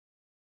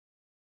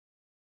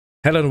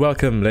Hello and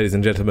welcome, ladies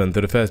and gentlemen,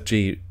 to the first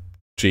stream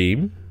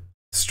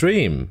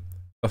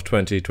of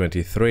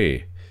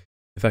 2023.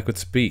 If I could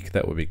speak,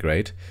 that would be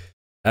great.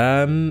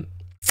 Yeah,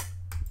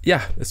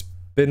 it's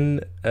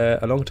been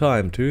a long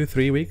time,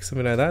 2-3 weeks,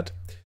 something like that.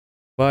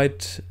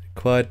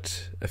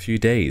 Quite a few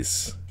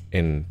days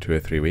in 2 or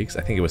 3 weeks.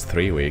 I think it was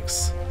 3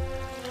 weeks.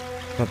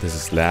 Oh, this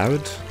is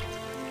loud.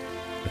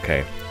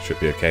 Okay,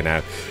 should be okay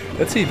now.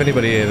 Let's see if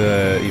anybody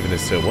even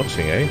is still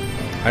watching, eh?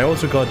 I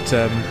also got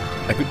a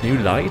good new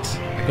light.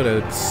 I got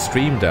a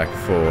stream deck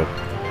for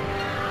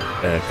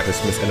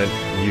Christmas and a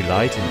new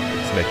light, and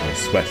it's making me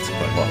sweat, it's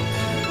quite hot.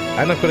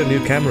 And I've got a new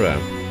camera.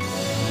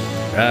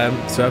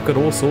 So I've got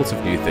all sorts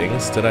of new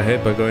things that I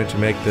hope are going to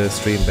make the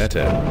stream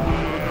better.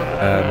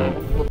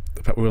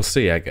 But we'll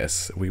see, I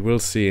guess. We will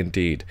see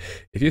indeed.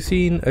 If you've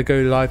seen a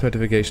go live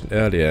notification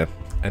earlier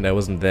and I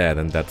wasn't there,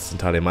 then that's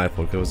entirely my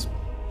fault. I was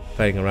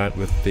playing around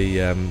with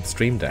the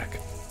stream deck.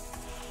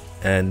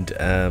 And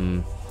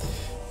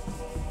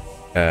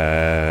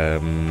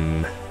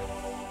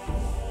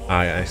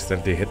I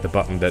accidentally hit the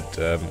button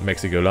that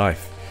makes it go live.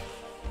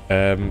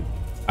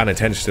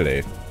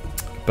 Unintentionally.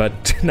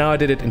 But now I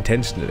did it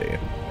intentionally.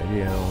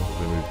 Maybe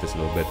I'll remove this a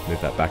little bit,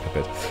 move that back a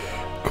bit.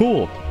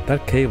 Cool!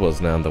 That cable's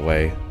now in the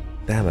way.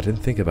 Damn, I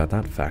didn't think about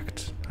that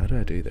fact. How do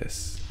I do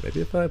this? Maybe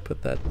if I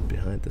put that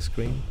behind the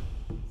screen?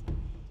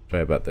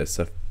 Sorry about this.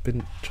 I've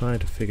been trying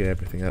to figure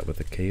everything out with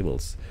the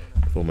cables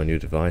for my new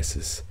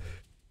devices.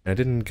 And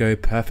it didn't go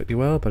perfectly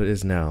well, but it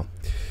is now.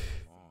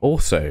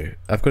 Also,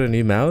 I've got a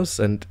new mouse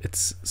and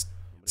it's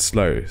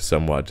slow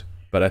somewhat,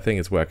 but I think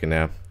it's working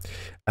now.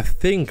 I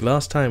think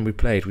last time we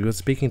played, we were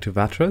speaking to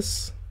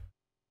Vatras.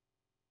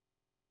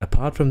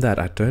 Apart from that,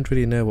 I don't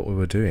really know what we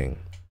were doing.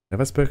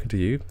 Have I spoken to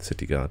you,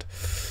 City Guard?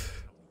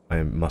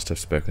 I must have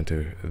spoken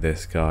to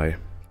this guy.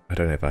 I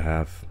don't know if I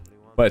have.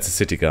 But it's a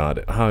City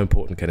Guard. How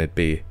important can it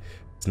be?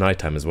 It's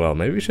nighttime as well.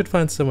 Maybe we should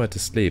find somewhere to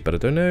sleep, but I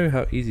don't know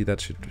how easy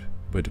that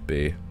would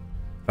be.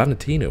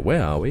 Valentino,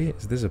 where are we?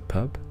 Is this a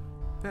pub?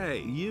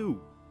 Hey,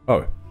 you!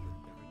 Oh.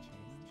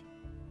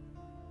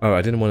 Oh,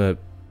 I didn't want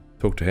to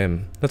talk to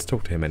him. Let's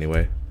talk to him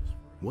anyway.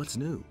 What's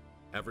new?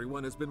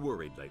 Everyone has been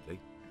worried lately.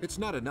 It's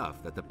not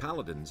enough that the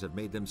Paladins have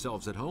made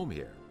themselves at home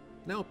here.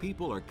 Now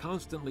people are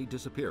constantly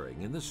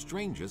disappearing in the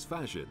strangest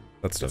fashion.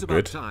 That's not good.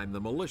 It's about time the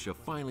militia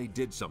finally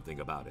did something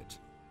about it.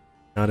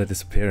 Now they're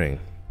disappearing.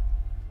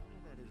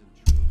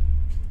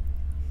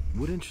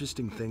 What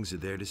interesting things are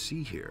there to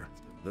see here?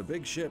 The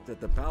big ship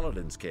that the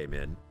Paladins came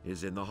in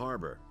is in the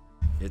harbor.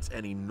 It's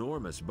an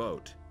enormous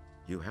boat.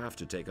 You have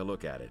to take a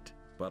look at it.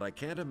 But I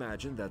can't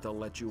imagine that they'll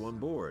let you on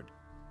board.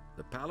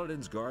 The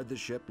Paladins guard the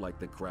ship like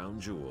the crown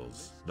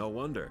jewels. No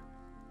wonder.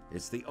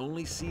 It's the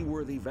only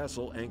seaworthy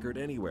vessel anchored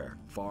anywhere,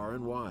 far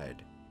and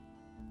wide.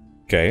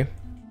 Okay.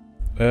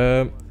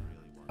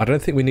 I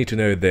don't think we need to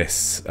know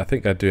this. I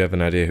think I do have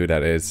an idea who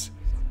that is.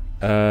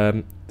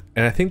 And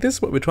I think this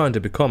is what we're trying to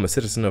become, a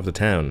citizen of the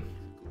town.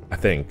 I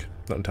think.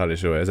 Not entirely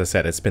sure. As I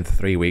said, it's been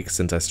 3 weeks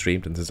since I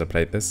streamed and since I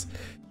played this.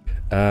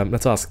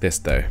 Let's ask this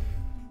though.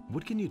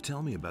 What can you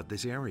tell me about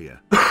this area?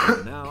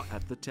 We're now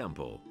at the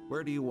temple.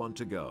 Where do you want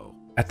to go?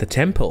 At the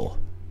temple?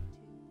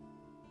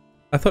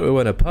 I thought we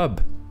were in a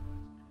pub.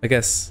 I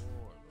guess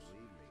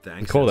you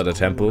can call that a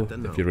temple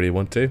if you really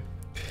want to.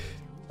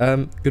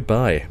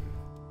 Goodbye.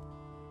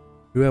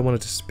 Who I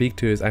wanted to speak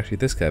to is actually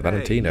this guy,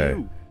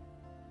 Valentino.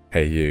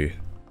 Hey you.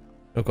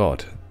 Oh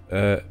god.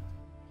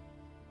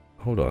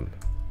 Hold on.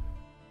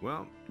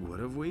 Well, what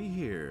have we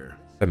here?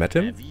 I met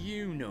him? Have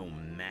you no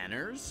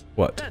manners?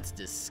 What? That's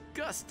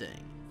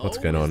disgusting. What's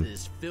going on?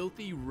 This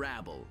filthy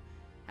rabble.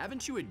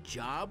 Haven't you a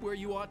job where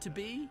you ought to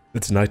be?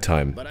 It's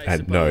nighttime, But I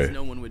and suppose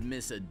no one would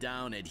miss a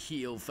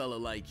down-at-heel fella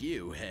like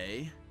you,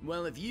 hey?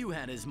 Well, if you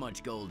had as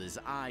much gold as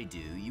I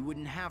do, you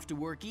wouldn't have to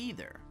work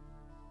either.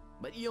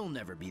 But you'll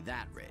never be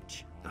that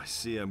rich. I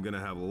see I'm gonna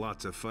have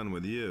lots of fun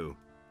with you.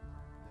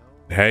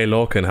 Hey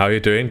Lorcan, how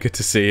you doing? Good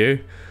to see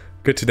you.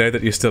 Good to know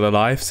that you're still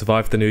alive,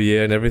 survived the new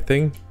year and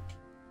everything.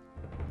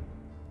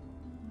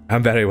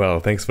 I'm very well,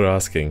 thanks for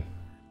asking.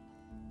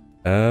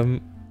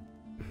 Do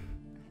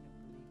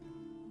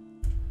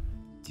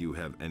you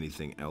have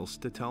anything else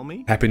to tell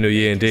me? Happy New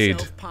Year Make indeed.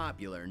 yourself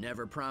popular,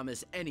 never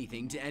promise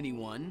anything to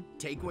anyone,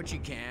 take what you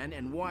can,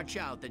 and watch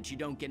out that you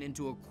don't get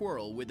into a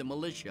quarrel with the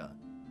militia.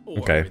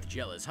 Or with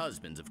jealous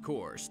husbands, of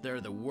course. They're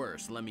the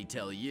worst, let me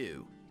tell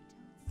you.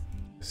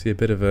 See a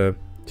bit of a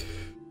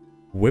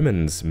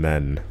women's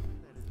man.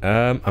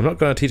 I'm not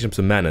going to teach him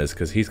some manners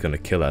because he's going to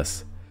kill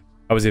us.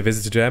 I was a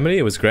visit to Germany.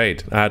 It was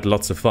great. I had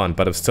lots of fun,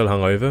 but I'm still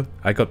hungover.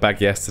 I got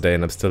back yesterday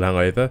and I'm still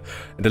hungover.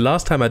 And the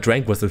last time I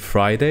drank was on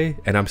Friday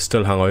and I'm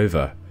still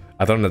hungover.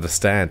 I don't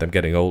understand. I'm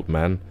getting old,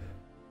 man.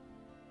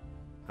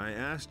 I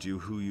asked you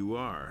who you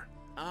are.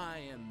 I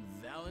am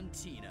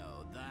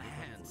Valentino, the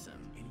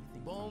handsome,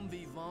 bon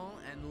vivant,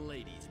 and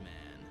ladies'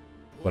 man.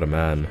 What a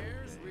man.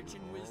 Rich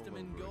in wisdom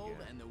and gold,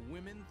 and the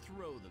women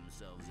throw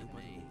themselves at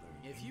me.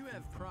 If you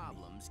have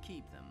problems,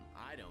 keep them.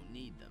 I don't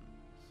need them.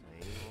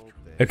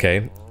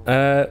 Okay.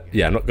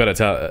 Yeah, I'm not going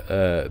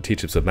to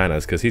teach him some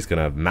manners because he's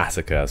going to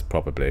massacre us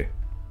probably.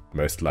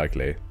 Most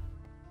likely.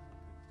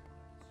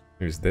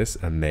 Who's this?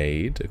 A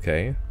maid,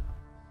 okay.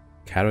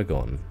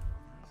 Caragon.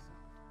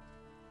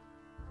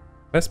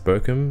 Where's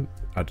Burkham?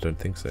 I don't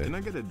think so. Can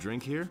I get a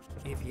drink here?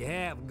 If you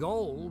have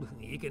gold,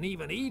 you can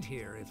even eat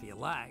here if you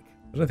like.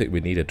 I don't think we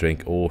need a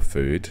drink or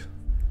food.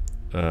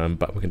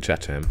 But we can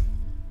chat to him.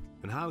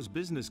 And how's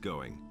business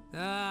going?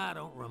 Ah,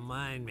 don't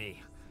remind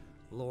me.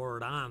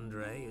 Lord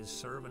Andre is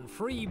serving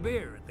free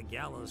beer at the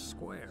Gallows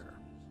Square.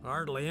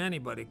 Hardly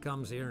anybody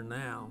comes here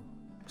now,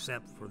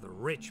 except for the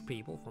rich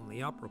people from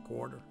the upper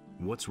quarter.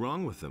 What's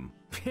wrong with them?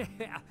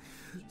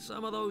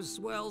 Some of those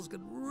swells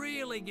could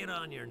really get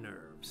on your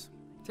nerves.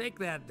 Take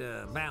that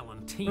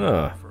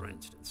Valentino, for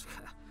instance.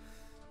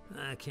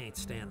 I can't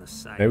stand the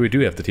sight. Maybe we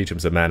do have to teach him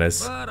some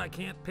manners. But I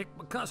can't pick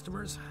my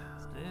customers.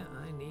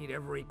 I need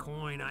every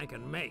coin I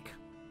can make.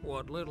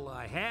 What little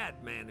I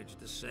had managed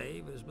to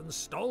save has been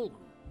stolen,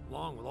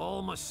 along with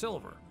all my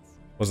silver.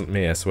 Wasn't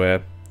me, I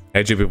swear.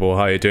 Hey, you people,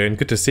 how you doing?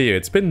 Good to see you.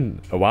 It's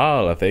been a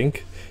while, I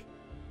think.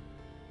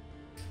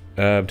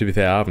 To be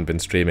fair, I haven't been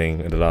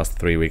streaming in the last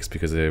 3 weeks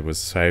because I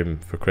was home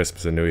for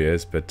Christmas and New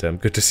Year's, but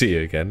good to see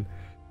you again.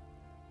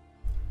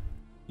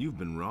 You've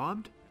been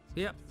robbed?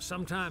 Yep,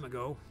 some time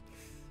ago.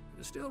 It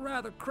was still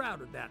rather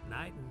crowded that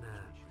night, and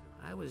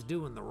I was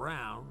doing the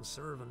rounds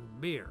serving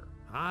beer.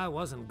 I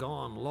wasn't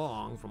gone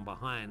long from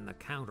behind the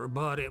counter,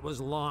 but it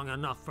was long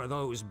enough for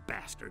those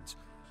bastards.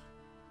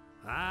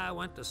 I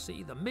went to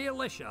see the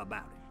militia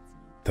about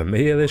it. The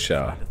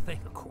militia? The thing,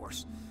 of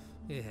course.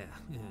 Yeah.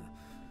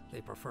 They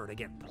prefer to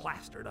get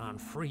plastered on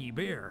free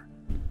beer.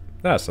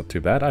 That's not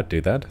too bad. I'd do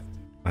that.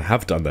 I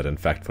have done that, in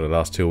fact, for the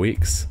last 2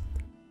 weeks.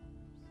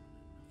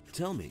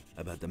 Tell me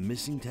about the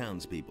missing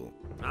townspeople.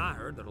 I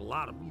heard that a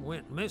lot of them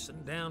went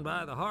missing down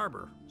by the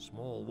harbor.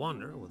 Small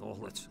wonder with all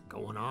that's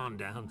going on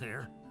down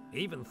there.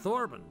 Even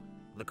Thorben,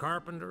 the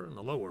carpenter in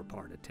the lower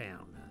part of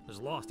town, has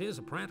lost his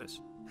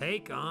apprentice.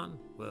 Hakon,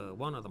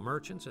 one of the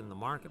merchants in the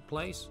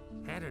marketplace,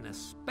 had an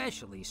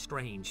especially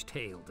strange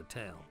tale to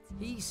tell.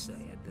 He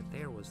said that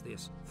there was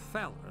this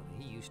fella that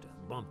he used to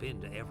bump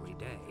into every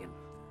day, and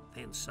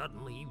then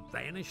suddenly he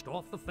vanished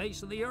off the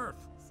face of the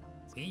earth.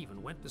 He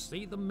even went to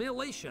see the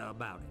militia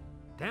about it.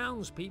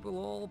 Townspeople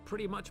all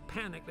pretty much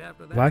panicked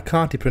after that. Why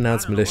can't he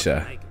pronounce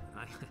militia? I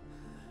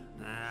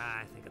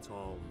think it's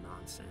all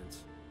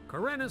nonsense.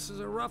 Khorinis is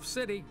a rough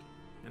city,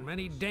 and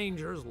many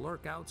dangers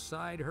lurk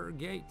outside her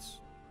gates.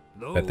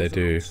 Those they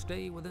do. who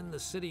stay within the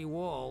city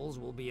walls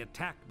will be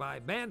attacked by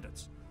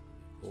bandits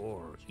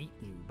or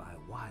eaten by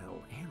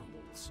wild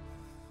animals.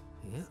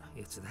 Yeah,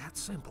 it's that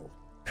simple.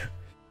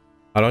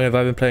 How long have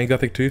I been playing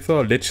Gothic 2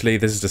 for? Literally,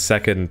 this is the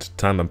second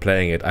time I'm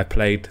playing it. I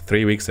played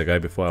 3 weeks ago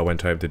before I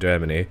went home to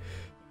Germany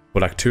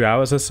for like 2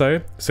 hours or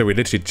so. So we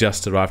literally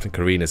just arrived in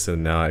Khorinis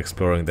and now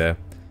exploring there.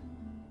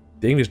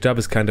 The English dub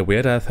is kind of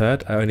weird, I've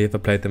heard. I only ever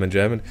played them in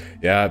German.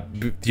 Yeah,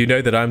 you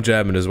know that I'm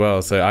German as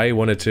well, so I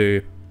wanted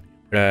to...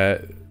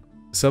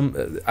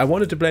 I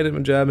wanted to play them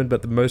in German,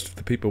 but most of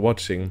the people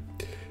watching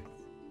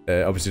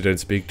obviously don't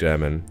speak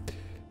German.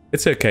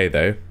 It's okay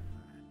though.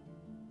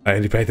 I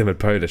only played them in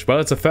Polish. Well,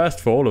 it's a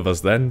first for all of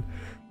us then.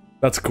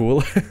 That's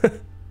cool.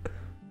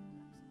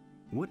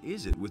 What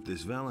is it with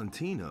this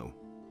Valentino?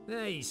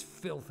 He's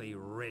filthy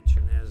rich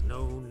and has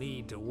no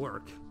need to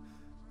work.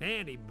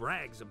 And he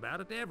brags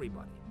about it to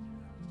everybody,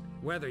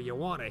 whether you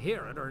want to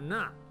hear it or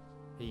not.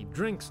 He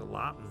drinks a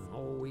lot and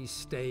always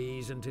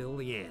stays until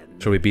the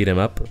end. Shall we beat him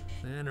up?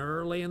 Then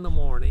early in the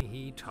morning,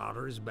 he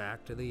totters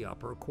back to the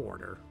upper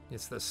quarter.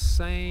 It's the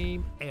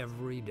same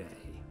every day.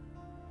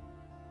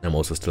 I'm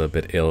also still a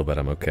bit ill, but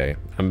I'm okay.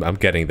 I'm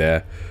getting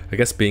there. I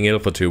guess being ill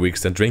for 2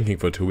 weeks and drinking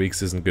for 2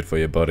 weeks isn't good for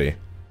your body.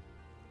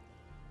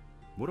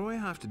 What do I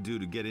have to do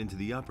to get into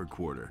the upper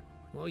quarter?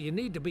 Well, you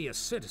need to be a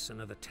citizen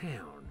of the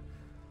town.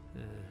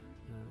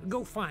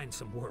 Go find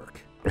some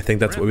work. I think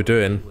that's what we're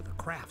doing. With a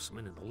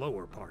craftsman in the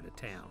lower part of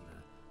town.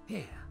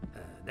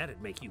 That'd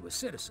make you a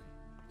citizen.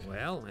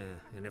 Well,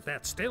 and if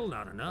that's still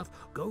not enough,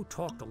 go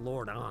talk to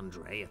Lord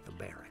Andre at the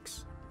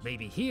barracks.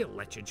 Maybe he'll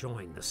let you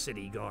join the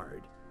city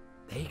guard.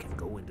 They can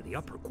go into the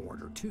upper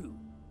quarter too.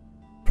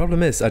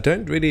 Problem is, I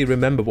don't really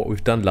remember what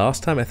we've done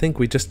last time. I think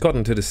we just got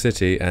into the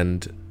city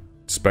and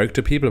spoke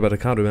to people, but I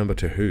can't remember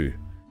to who.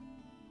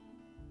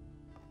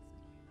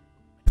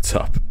 What's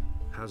up?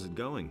 How's it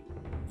going?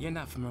 You're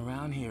not from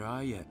around here,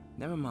 are you?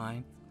 Never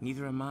mind.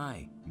 Neither am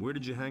I. Where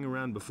did you hang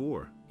around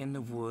before? In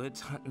the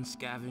woods, hunting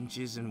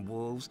scavengers and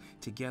wolves,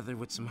 together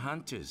with some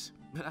hunters.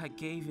 But I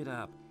gave it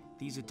up.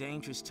 These are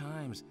dangerous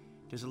times.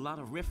 There's a lot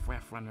of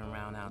riffraff running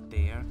around out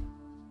there.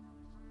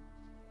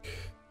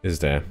 Is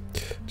there?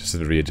 Just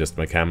to readjust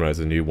my camera as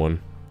a new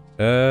one.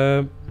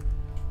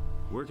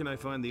 Where can I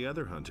find the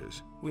other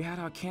hunters? We had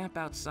our camp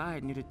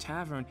outside near the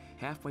tavern,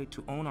 halfway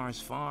to Onar's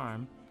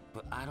farm.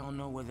 But I don't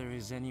know whether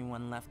there's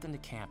anyone left in the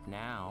camp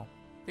now.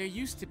 There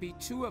used to be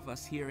 2 of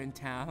us here in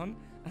town,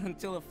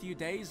 until a few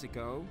days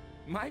ago.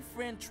 My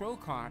friend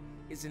Trokar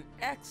is an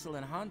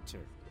excellent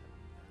hunter.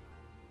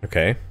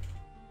 Okay.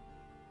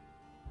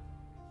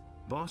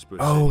 Vosper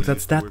Oh,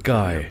 that's that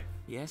guy.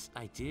 Yes,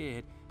 I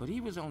did, but he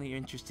was only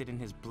interested in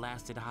his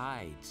blasted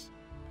hides.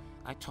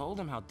 I told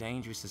him how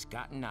dangerous it's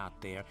gotten out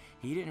there.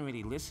 He didn't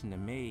really listen to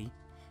me.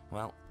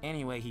 Well,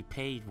 anyway, he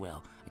paid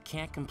well. I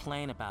can't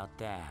complain about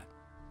that.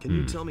 Can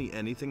you tell me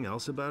anything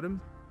else about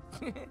him?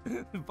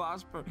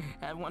 Vosper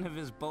had one of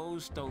his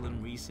bows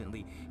stolen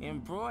recently in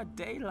broad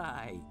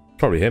daylight.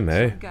 Probably him,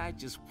 eh? Some guy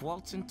just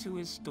waltzed into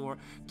his store,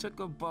 took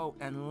a bow,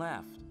 and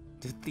left.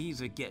 The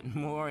thieves are getting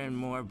more and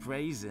more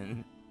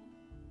brazen.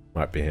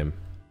 Might be him.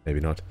 Maybe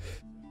not.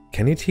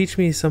 Can you teach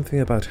me something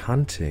about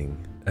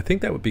hunting? I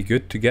think that would be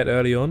good to get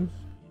early on.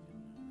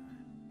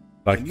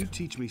 Like, Can you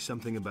teach me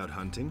something about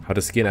hunting? how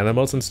to skin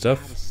animals and How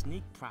stuff? to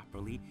sneak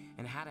properly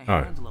and how to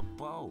Oh. handle a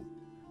bow.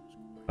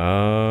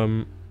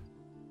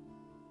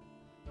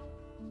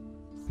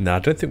 No, I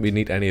don't think we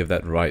need any of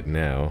that right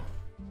now.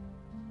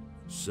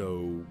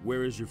 So,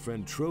 where is your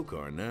friend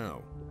Trokar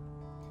now?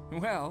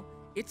 Well,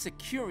 it's a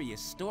curious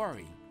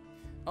story.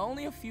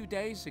 Only a few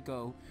days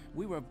ago,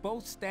 we were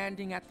both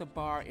standing at the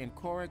bar in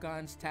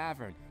Corrigan's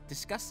Tavern,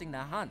 discussing the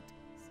hunt.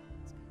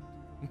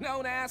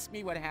 Don't ask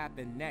me what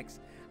happened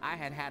next. I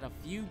had had a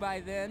few by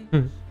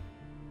then.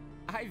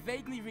 I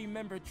vaguely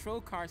remember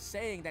Trokar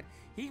saying that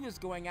he was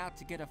going out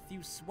to get a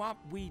few swamp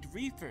weed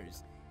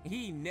reefers.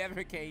 He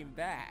never came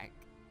back.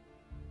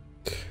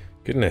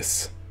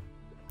 Goodness.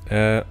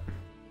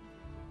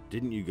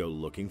 Didn't you go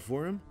looking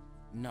for him?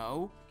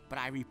 No, but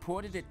I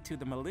reported it to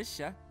the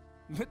militia.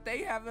 But they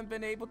haven't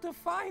been able to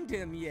find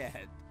him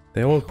yet.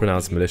 They all I hope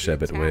pronounce he didn't militia a get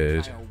bit attacked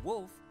weird. by a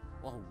wolf,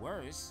 or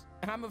worse.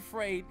 I'm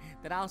afraid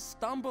that I'll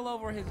stumble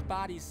over his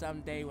body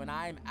someday when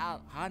I'm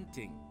out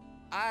hunting.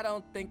 I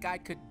don't think I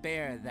could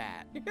bear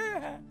that.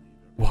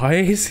 Why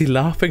is he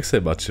laughing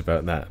so much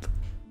about that?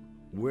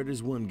 Where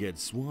does one get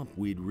swamp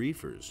weed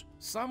reefers?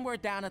 Somewhere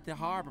down at the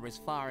harbor as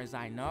far as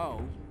I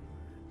know.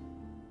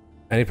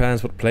 Any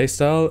plans? What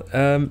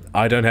playstyle?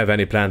 I don't have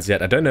any plans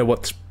yet. I don't know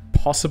what's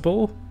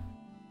possible.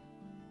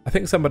 I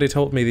think somebody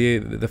told me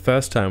the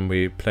first time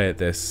we played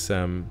this,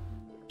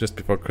 just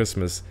before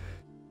Christmas.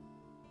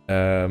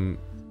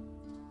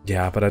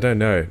 Yeah, but I don't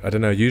know. I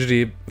don't know.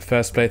 Usually,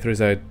 first playthroughs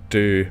I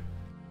do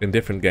in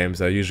different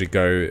games, I usually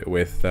go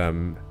with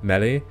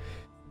melee.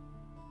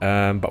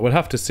 But we'll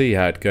have to see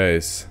how it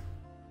goes.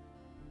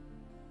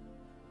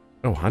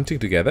 Oh, hunting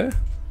together?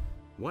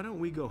 Why don't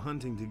we go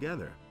hunting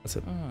together? That's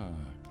a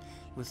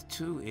With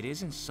two, it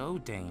isn't so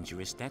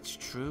dangerous, that's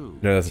true.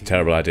 No, that's a Do you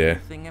terrible know idea.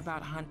 anything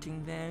about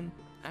hunting then?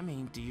 I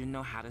mean, do you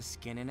know how to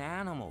skin an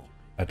animal?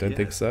 I don't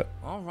think Yes. so.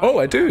 All right, Oh, I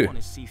well, do. I want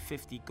to see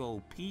 50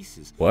 gold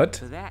pieces. What?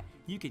 For that,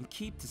 you can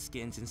keep the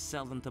skins and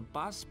sell them to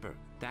Busper.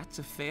 That's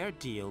a fair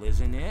deal,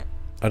 isn't it?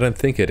 I don't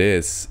think it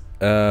is.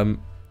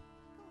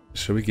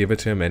 Should we give it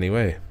to him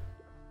anyway?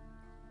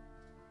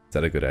 Is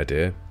that a good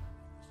idea?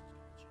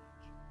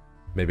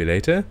 Maybe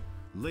later?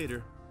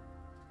 Later.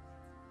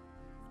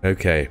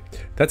 Okay,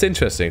 that's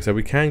interesting. So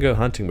we can go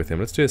hunting with him.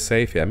 Let's do a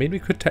save here. I mean, we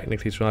could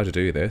technically try to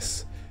do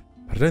this,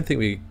 but I don't think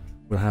we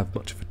will have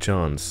much of a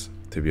chance,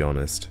 to be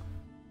honest.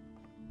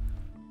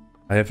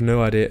 I have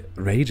no idea.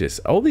 Rages.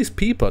 All these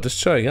people are just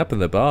showing up in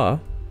the bar.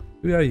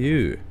 Who are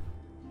you?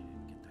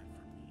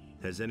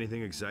 Has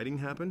anything exciting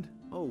happened?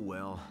 Oh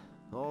well,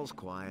 all's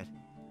quiet.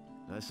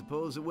 I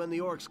suppose that when the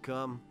orcs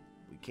come,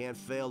 we can't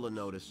fail to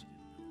notice.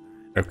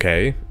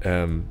 Okay,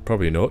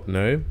 probably not,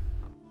 no.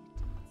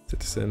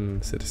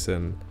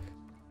 Citizen.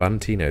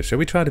 Valentino. Shall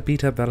we try to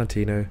beat up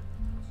Valentino?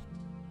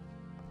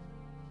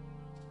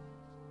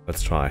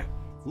 Let's try.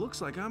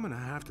 Looks like I'm gonna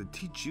have to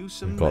teach you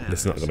some God,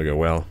 this is not manners. going to go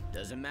well.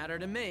 Doesn't matter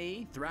to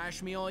me.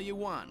 Thrash me all you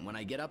want. When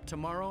I get up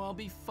tomorrow, I'll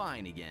be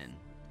fine again.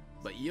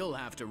 But you'll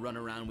have to run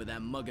around with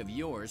that mug of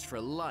yours for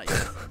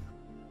life.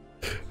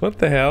 What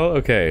the hell?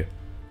 Okay.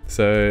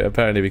 So,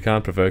 apparently we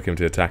can't provoke him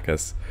to attack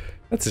us.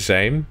 That's a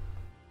shame.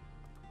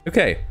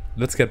 Okay,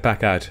 let's get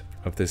back out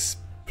of this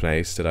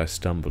place that I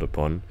stumbled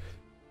upon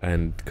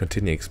and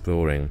continue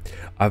exploring.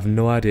 I've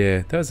no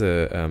idea. There's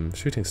a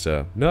shooting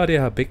star. No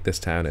idea how big this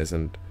town is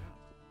and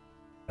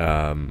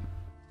how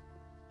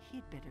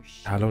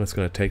long it's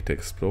going to take to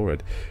explore it.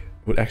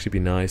 It would actually be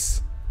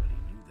nice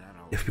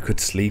if we could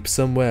sleep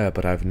somewhere,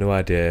 but I have no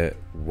idea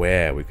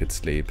where we could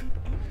sleep.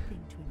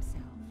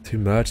 To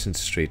Merchant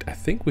Street. I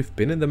think we've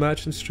been in the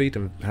Merchant Street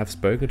and have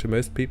spoken to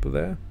most people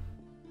there.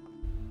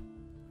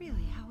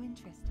 Really, how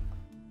interesting.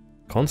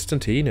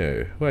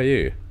 Constantino, who are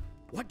you?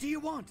 What do you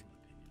want?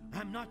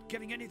 I'm not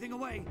giving anything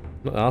away.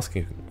 Not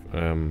asking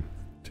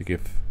to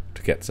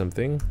get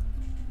something.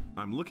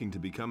 I'm looking to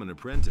become an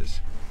apprentice.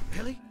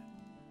 Really?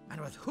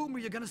 And with whom are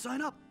you gonna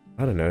sign up?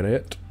 I don't know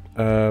yet.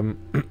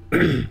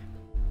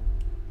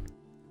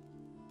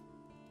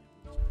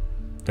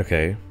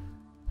 Okay.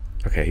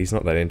 Okay, he's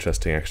not that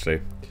interesting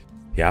actually.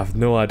 Yeah, I have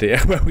no idea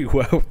where we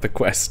were with the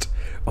quest.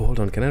 Oh, hold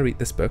on, can I read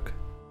this book?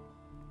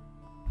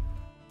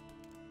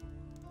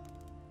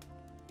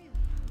 Really,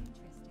 how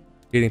interesting.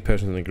 Eating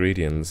personal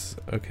ingredients.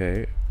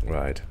 Okay,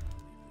 right.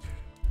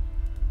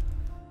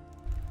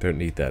 Don't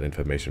need that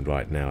information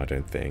right now, I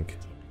don't think.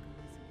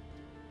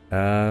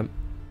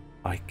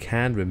 I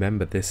can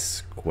remember this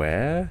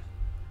square.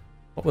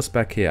 What was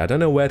back here? I don't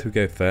know where to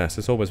go first.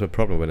 It's always a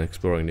problem when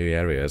exploring new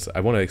areas.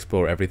 I want to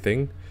explore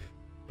everything,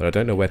 but I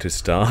don't know where to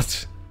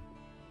start.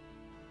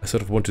 I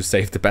sort of want to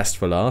save the best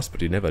for last,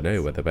 but you never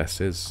know where the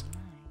best is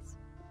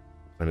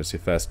when it's your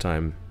first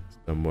time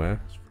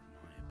somewhere.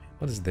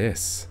 What is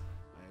this?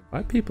 Why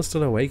are people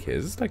still awake here?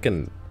 Is this like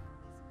an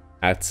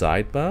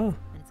outside bar?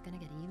 It's gonna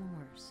get even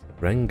worse.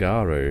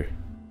 Rengaru.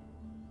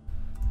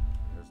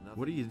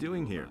 What are you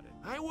doing here?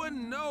 I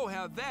wouldn't know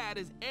how that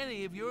is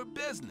any of your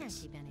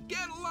business.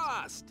 Get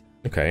lost!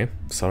 Okay,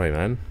 sorry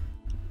man.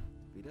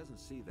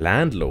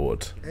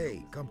 Landlord.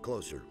 Hey, come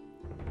closer.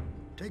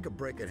 Take a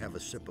break and have a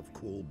sip of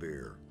cool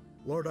beer.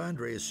 Lord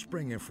Andre is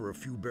springing for a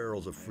few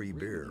barrels of free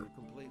beer.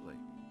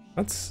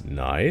 That's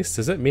nice.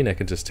 Does that mean I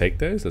can just take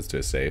those? Let's do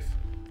a save.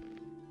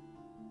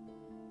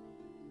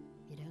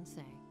 You don't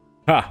say.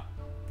 Ha!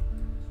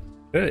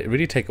 Did I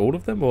really take all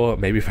of them? Or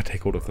maybe if I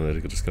take all of them,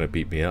 they're just going to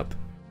beat me up.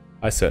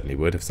 I certainly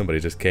would if somebody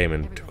just came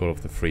and took all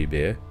of the free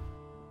beer.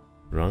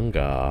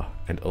 Rungar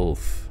and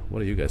Ulf.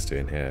 What are you guys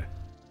doing here?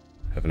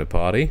 Having a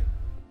party?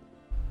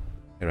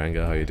 Hey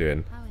Rangar, how you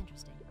doing? How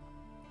interesting.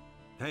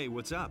 Hey,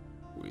 what's up?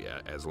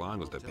 As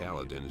long as the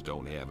Paladins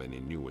don't have any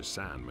new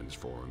assignments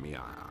for me,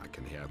 I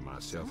can have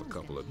myself a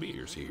couple of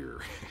beers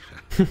here.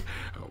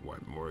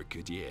 What more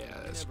could you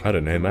ask? I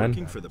don't know, man.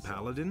 Working for the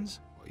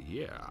Paladins? Well,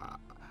 yeah,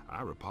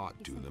 I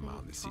report to them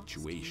on the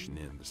situation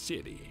in the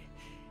city.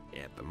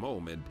 At the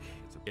moment,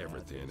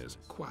 everything is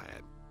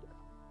quiet.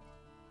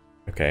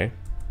 Okay.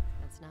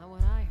 That's not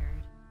what I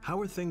heard. How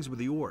are things with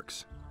the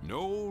orcs?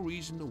 No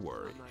reason to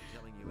worry.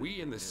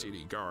 We in the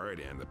city guard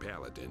and the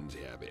Paladins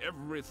have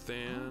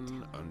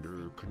everything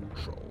under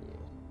control.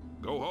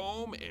 Go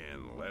home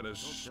and let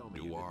us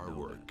do our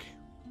work.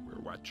 We're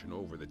watching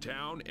over the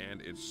town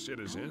and its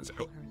citizens.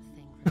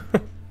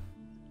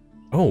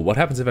 Oh, what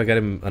happens if I get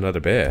him another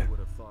beer?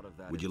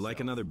 Would you like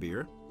another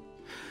beer?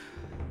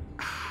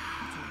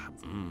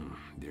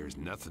 There's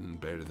nothing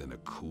better than a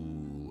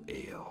cool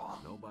ale.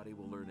 Nobody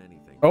will learn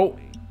anything. Oh!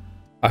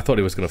 I thought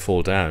he was going to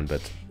fall down,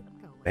 but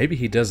maybe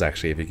he does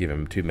actually if you give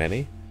him too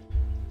many.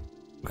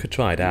 We could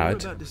try it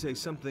out. You were about to say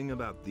something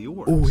about the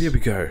orcs. Oh, here we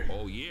go.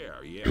 Oh, yeah,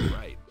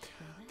 right.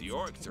 The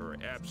orcs are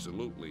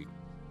absolutely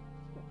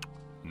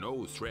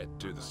no threat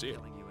to the city.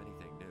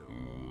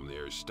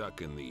 They're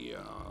stuck in the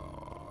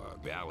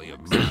Valley of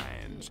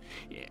Mines,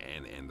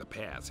 and the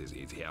pass is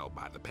held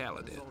by the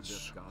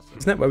Paladins.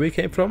 Isn't that where we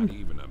came from? Not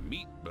even a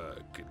meat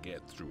bug could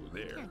get through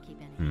there.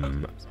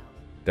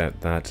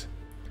 Doubt that.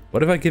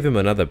 What if I give him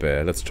another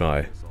beer? Let's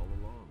try.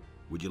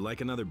 Would you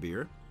like another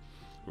beer?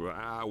 Well,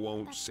 I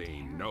won't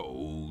say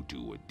no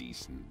to a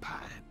decent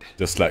pint.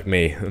 Just like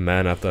me, a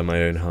man after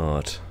my own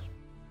heart.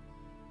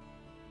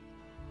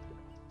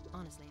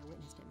 Honestly, I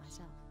witnessed it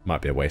myself.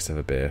 Might be a waste of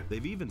a beer.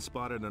 They've even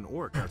spotted an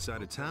orc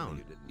outside of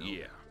town.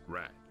 Yeah,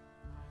 right.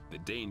 The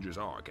dangerous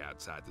orc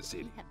outside the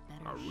city.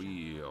 A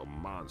real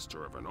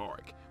monster of an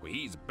orc. Well,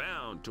 he's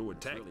bound to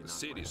attack the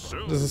city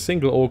soon. What's a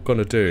single orc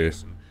gonna do?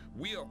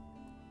 We'll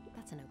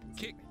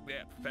kick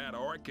that fat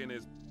orc in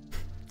his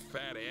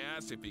fat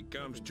ass if he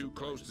comes too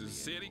close to the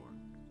city.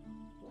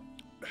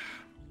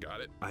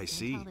 Got it? I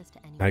see.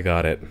 I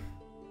got it.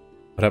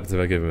 What happens if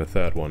I give him a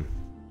third one?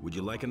 Would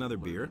you like another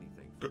beer?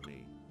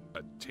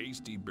 A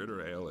tasty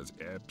bitter ale is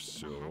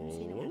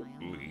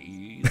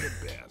absolutely the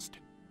best.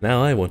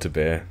 Now I want a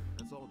beer.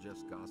 That's all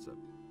just gossip.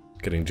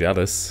 Getting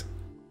jealous.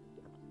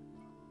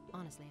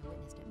 Honestly, I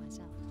witnessed it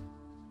myself.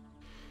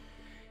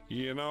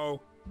 You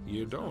know,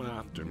 you don't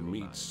often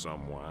meet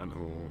someone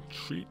who'll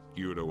treat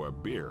you to a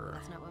beer.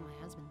 That's not what my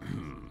husband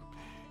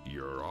does.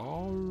 You're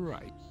all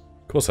right.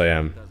 Of course I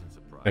am.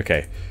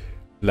 Okay.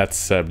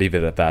 Let's leave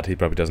it at that. He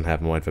probably doesn't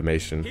have more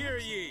information. Hear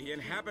ye,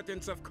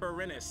 inhabitants of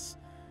Khorinis.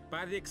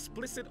 By the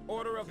explicit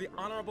order of the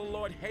Honorable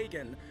Lord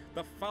Hagen,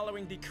 the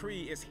following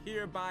decree is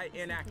hereby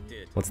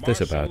enacted. What's this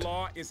about? Martial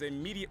law is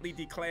immediately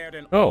declared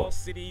in Oh. all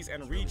cities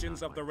and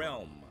regions of the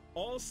realm.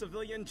 All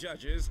civilian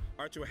judges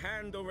are to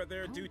hand over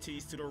their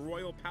duties to the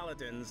Royal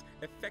Paladins,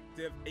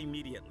 effective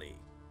immediately.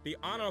 The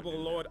Honorable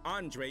Lord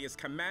Andre is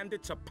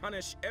commanded to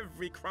punish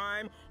every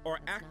crime or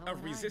act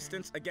of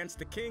resistance against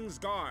the King's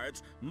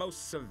Guards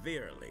most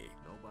severely.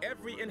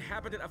 Every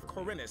inhabitant of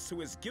Khorinis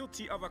who is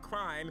guilty of a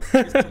crime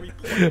is to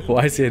report.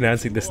 Why is he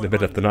announcing this in the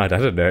middle of the night? I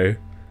don't know.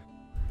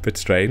 Bit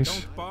strange.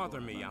 Don't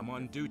bother me, I'm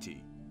on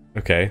duty.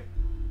 Okay.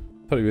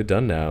 Thought we were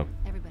done now.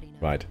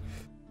 Right.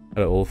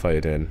 Hello, Ulf, how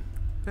you doing?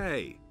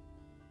 Hey.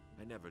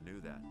 I never knew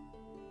that.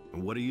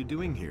 What are you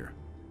doing here?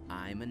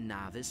 I'm a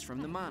novice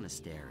from the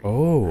monastery.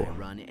 Oh. I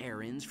run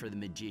errands for the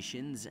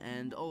magicians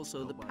and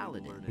also the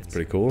paladins. That's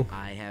pretty cool.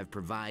 I have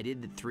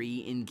provided the 3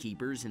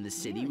 innkeepers in the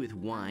city with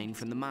wine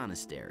from the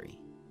monastery.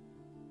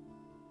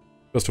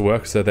 Goes to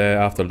work, so there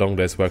after a long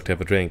day's work to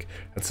have a drink.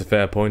 That's a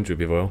fair point,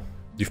 Rubyville.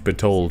 You've been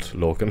told,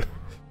 Lorcan.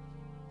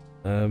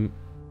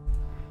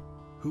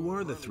 Who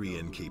are the 3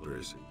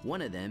 innkeepers?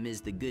 One of them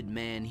is the good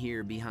man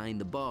here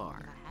behind the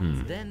bar.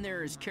 Then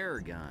there is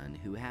Kerrigan,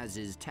 who has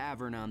his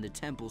tavern on the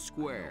Temple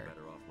Square.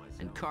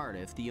 And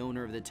Cardiff, the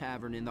owner of the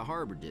tavern in the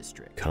Harbor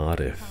District.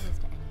 Cardiff.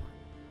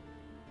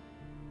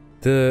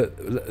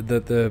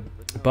 The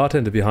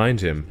bartender behind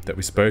him that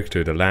we spoke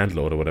to, the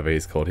landlord or whatever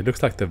he's called, he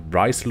looks like the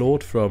Rice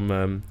Lord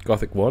from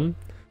Gothic 1.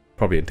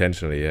 Probably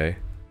intentionally, eh?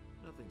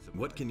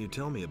 What can you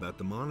tell me about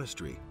the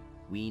monastery?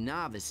 We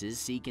novices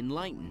seek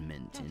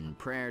enlightenment in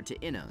prayer to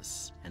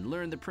Innos and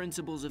learn the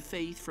principles of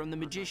faith from the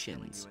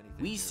magicians.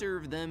 We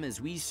serve them as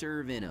we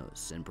serve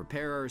Innos and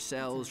prepare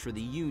ourselves for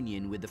the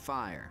union with the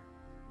fire.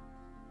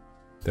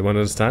 They won't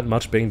understand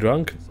much being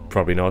drunk?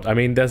 Probably not. I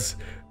mean, there's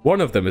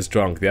one of them is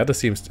drunk, the other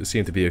seem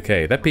to be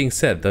okay. That being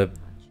said, the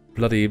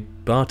bloody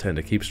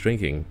bartender keeps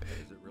drinking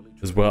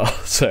as well,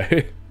 so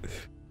I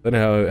don't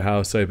know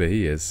how sober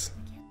he is.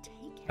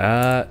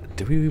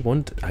 Do we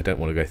want... I don't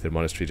want to go through the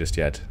monastery just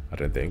yet, I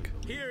don't think.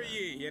 Hear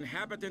ye,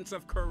 inhabitants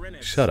of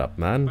Khorinis. Shut up,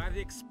 man. By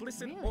the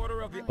explicit order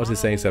of the What's it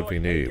saying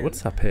something new?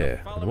 What's up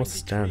here? And what's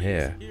down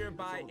here?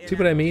 See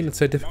what I mean? It's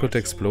so difficult to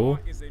explore.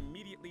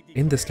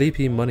 In the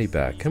sleepy money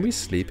bag. Can we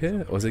sleep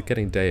here? Or is it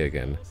getting day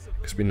again?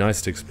 Because it'd be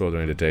nice to explore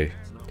during the day.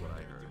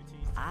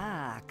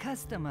 Ah,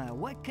 customer,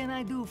 what can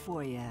I do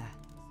for you?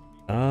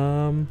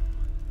 I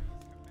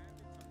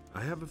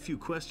have a few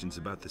questions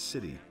about the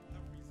city.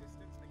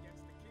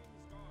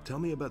 Tell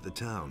me about the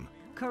town.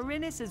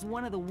 Khorinis is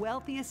one of the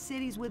wealthiest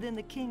cities within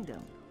the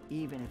kingdom,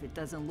 even if it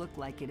doesn't look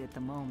like it at the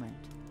moment.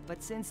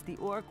 But since the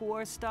Orc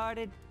War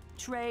started,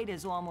 trade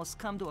has almost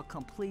come to a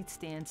complete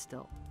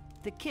standstill.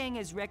 The king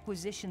has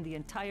requisitioned the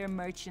entire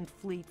merchant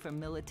fleet for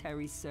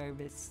military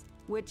service,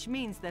 which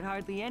means that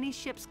hardly any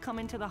ships come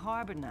into the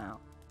harbor now.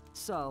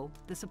 So,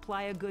 the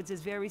supply of goods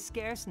is very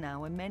scarce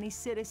now, and many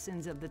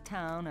citizens of the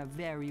town are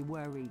very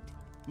worried.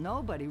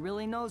 Nobody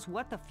really knows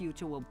what the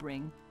future will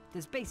bring.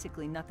 There's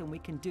basically nothing we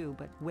can do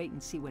but wait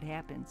and see what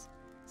happens.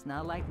 It's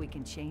not like we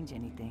can change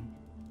anything.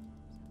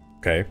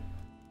 Okay.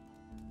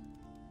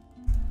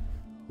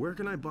 Where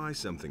can I buy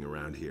something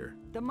around here?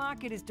 The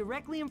market is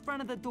directly in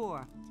front of the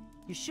door.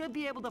 You should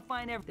be able to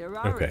find There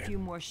are a few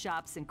more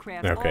shops and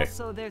crafts.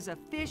 Also, there's a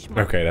fish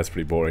market. Okay, that's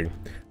pretty boring.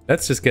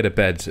 Let's just get a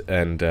bed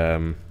and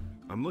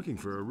I'm looking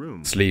for a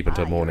room. Sleep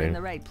until morning.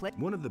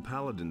 One of the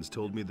paladins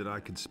told me that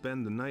I could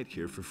spend the night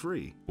here for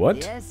free. What?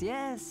 Yes,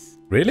 yes.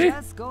 Really?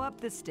 Just go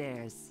up the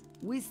stairs.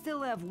 We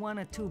still have 1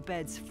 or 2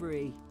 beds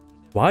free.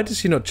 Why does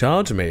she not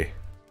charge me?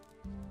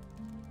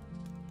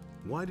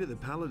 Why do the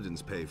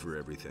paladins pay for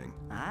everything?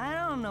 I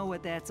don't know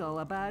what that's all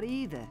about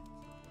either.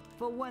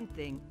 For one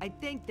thing, I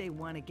think they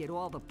want to get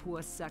all the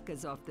poor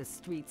suckers off the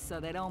streets so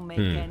they don't make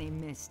any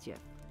mischief.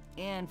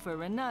 And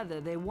for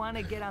another, they want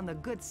to get on the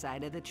good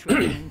side of the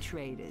trading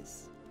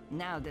traders.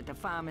 Now that the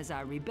farmers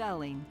are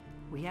rebelling,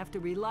 we have to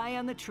rely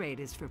on the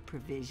traders for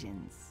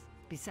provisions.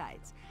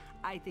 Besides,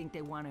 I think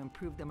they want to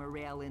improve the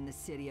morale in the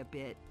city a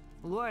bit.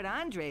 Lord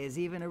Andre has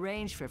even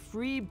arranged for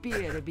free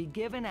beer to be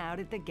given out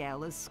at the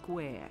Gallows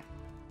Square.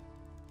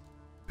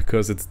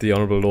 Because it's the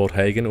Honourable Lord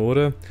Hagen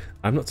order?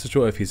 I'm not so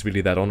sure if he's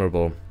really that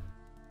honourable.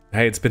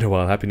 Hey, it's been a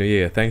while. Happy New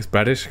Year. Thanks,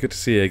 Bradish. Good to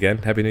see you again.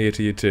 Happy New Year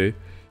to you too.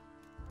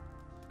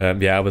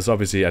 Yeah, I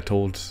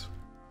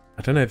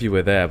don't know if you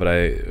were there, but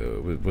I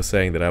was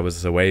saying that I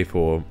was away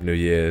for New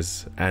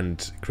Year's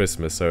and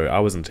Christmas, so I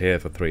wasn't here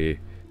for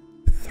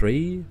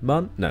 3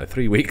 months? No,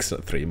 3 weeks,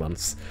 not 3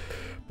 months.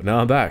 But now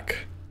I'm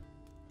back.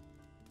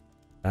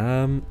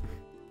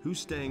 Who's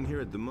staying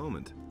here at the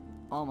moment?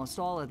 Almost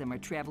all of them are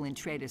traveling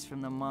traders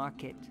from the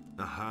market.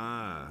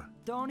 Aha.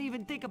 Don't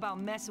even think about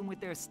messing with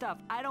their stuff.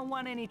 I don't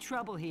want any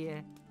trouble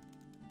here.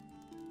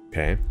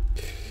 Okay.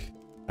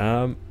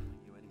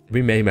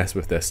 We may mess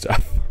with their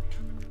stuff.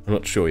 I'm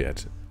not sure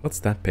yet. What's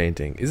that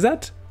painting? Is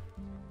that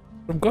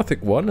from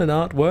Gothic 1, an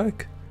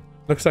artwork?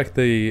 Looks like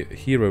the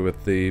hero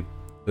with the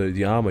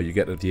armor you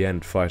get at the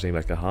end fighting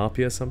like a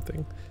harpy or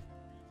something.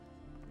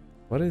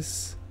 What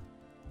is...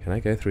 Can I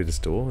go through this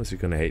door? Is he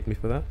gonna hate me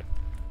for that?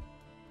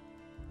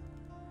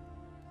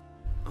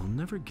 I'll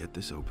never get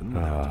this open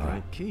without the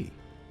right key.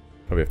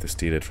 Probably have to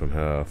steal it from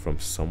her from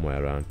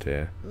somewhere around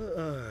here.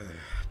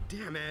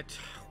 Damn it.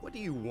 What do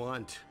you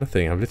want?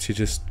 Nothing, I'm literally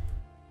just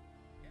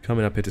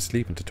coming up here to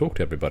sleep and to talk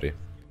to everybody.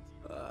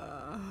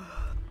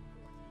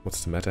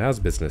 What's the matter? How's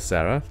business,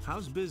 Sarah?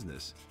 How's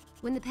business?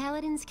 When the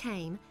Paladins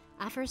came,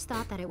 I first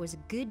thought that it was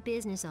a good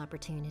business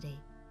opportunity.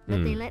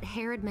 But they let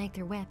Herod make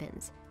their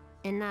weapons,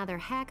 and neither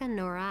Hakon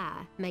nor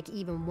I make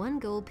even 1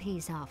 gold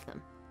piece off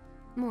them.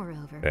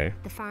 Moreover,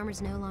 the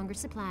farmers no longer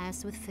supply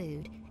us with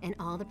food, and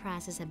all the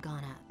prices have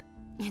gone up.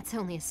 It's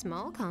only a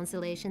small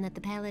consolation that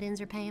the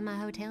Paladins are paying my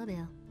hotel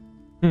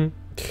bill.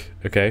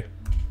 Okay.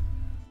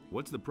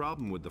 What's the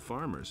problem with the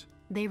farmers?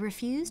 They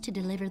refuse to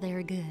deliver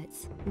their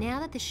goods. Now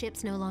that the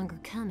ships no longer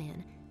come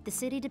in, the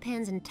city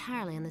depends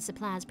entirely on the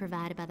supplies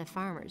provided by the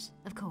farmers,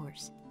 of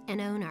course. And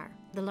Onar,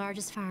 the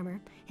largest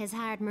farmer, has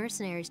hired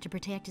mercenaries to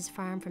protect his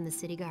farm from the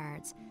city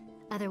guards.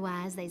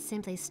 Otherwise, they'd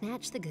simply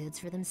snatch the goods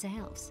for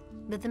themselves.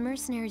 But the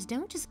mercenaries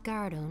don't just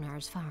guard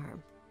Onar's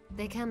farm.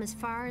 They come as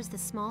far as the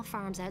small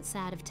farms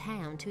outside of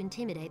town to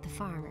intimidate the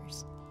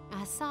farmers.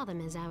 I saw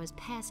them as I was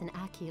passing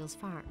Akil's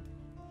farm.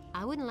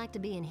 I wouldn't like to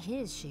be in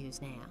his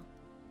shoes now.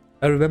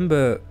 I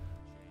remember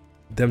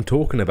them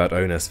talking about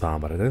Onar's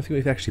farm, but I don't think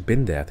we've actually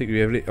been there. I think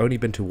we've only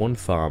been to 1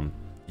 farm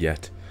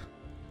yet.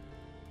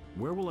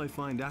 Where will I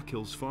find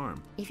Akhil's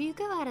farm? If you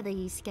go out of the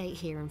east gate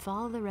here and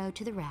follow the road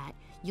to the right,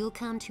 you'll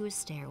come to a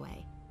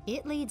stairway.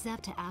 It leads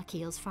up to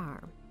Akhil's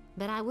farm,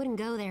 but I wouldn't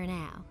go there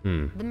now.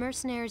 The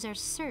mercenaries are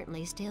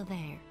certainly still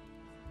there.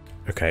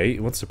 Okay,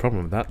 what's the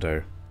problem with that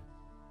though?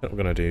 Not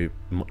gonna do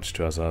much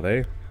to us, are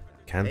they?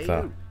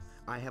 Cantha. Hey,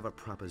 I have a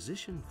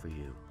proposition for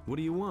you. What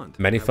do you want?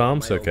 Many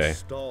farms? I want my Okay. old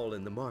stall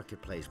in the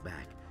marketplace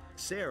back.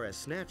 Sarah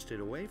snatched it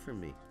away from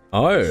me.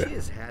 Oh. She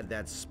has had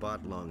that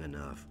spot long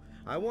enough.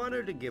 I want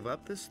her to give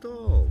up the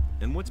stall.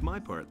 And what's my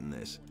part in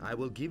this? I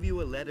will give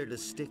you a letter to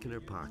stick in her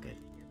pocket.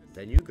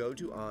 Then you go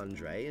to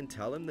Andre and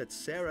tell him that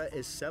Sarah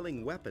is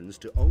selling weapons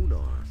to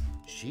Onar.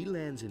 She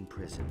lands in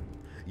prison.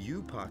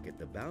 You pocket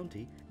the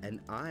bounty, and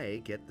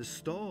I get the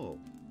stall.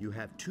 You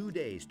have 2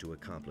 days to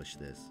accomplish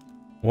this.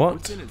 What?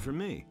 What's in it for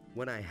me?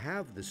 When I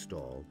have the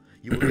stall,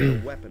 you will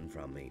get a weapon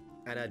from me,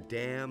 and a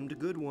damned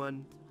good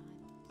one.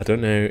 I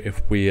don't know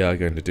if we are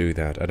going to do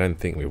that. I don't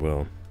think we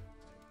will.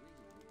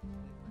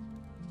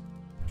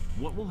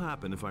 What will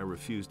happen if I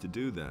refuse to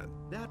do that?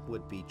 That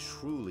would be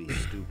truly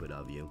stupid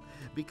of you,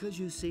 because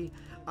you see,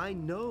 I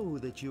know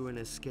that you're an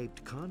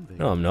escaped convict.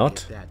 No, I'm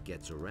not. If that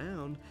gets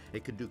around,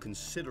 it could do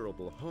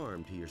considerable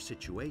harm to your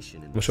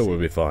situation in I'm sure we'll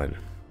be fine.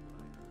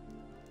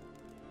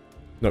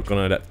 Not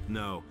gonna let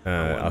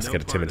us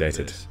get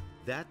intimidated.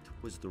 That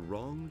was the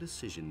wrong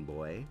decision,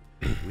 boy.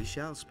 We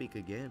shall speak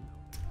again.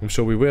 I'm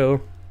sure we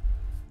will.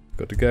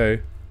 Got to go.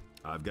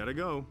 I've got to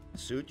go.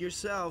 Suit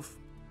yourself.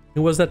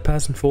 Who was that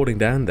person falling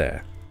down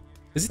there?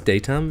 Is it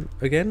daytime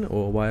again,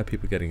 or why are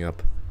people getting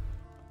up?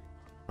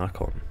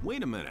 Archon.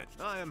 Wait a minute.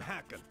 I am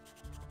Hakon,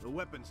 the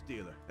weapons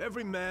dealer.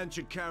 Every man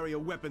should carry a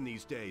weapon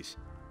these days,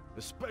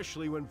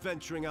 especially when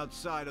venturing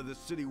outside of the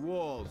city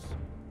walls.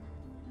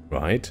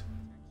 Right.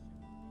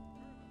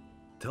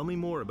 Tell me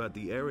more about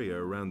the area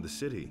around the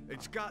city.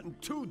 It's gotten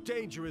too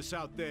dangerous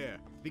out there,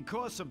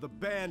 because of the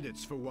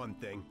bandits for one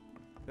thing.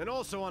 And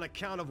also on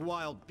account of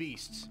wild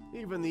beasts.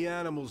 Even the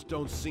animals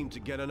don't seem to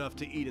get enough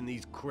to eat in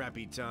these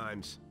crappy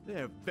times.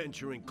 They're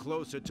venturing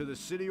closer to the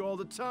city all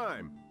the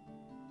time.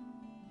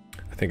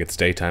 I think it's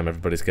daytime,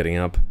 everybody's getting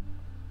up.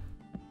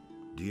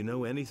 Do you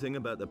know anything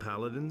about the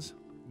Paladins?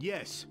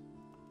 Yes.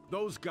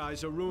 Those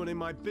guys are ruining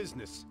my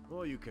business.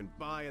 All you can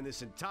buy in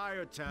this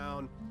entire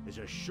town is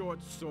a short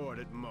sword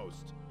at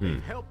most.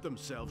 They've helped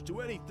themselves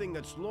to anything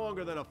that's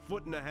longer than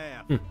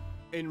 1.5 feet.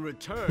 In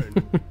return,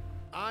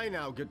 I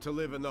now get to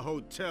live in the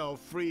hotel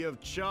free of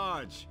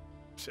charge.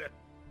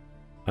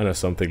 I know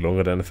something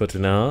longer than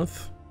 1.5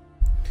 feet.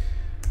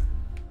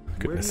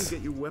 Where do you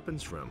get your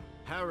weapons from?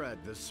 Harad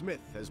the smith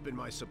has been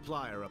my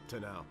supplier up to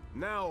now.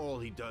 Now all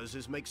he does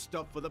is make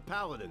stuff for the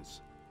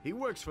Paladins. He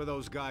works for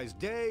those guys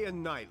day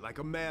and night like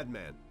a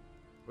madman,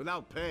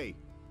 without pay.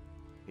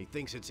 He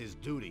thinks it's his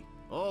duty.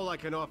 All I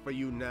can offer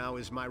you now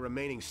is my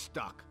remaining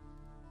stock.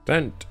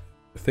 Don't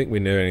think we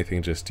know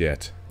anything just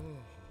yet.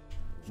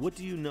 What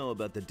do you know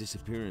about the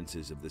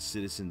disappearances of the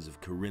citizens of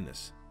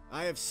Khorinis?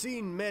 I have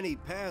seen many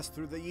pass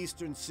through the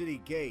eastern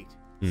city gate.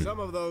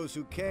 Some of those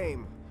who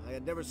came I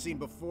had never seen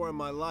before in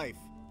my life.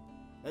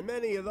 And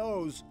many of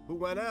those who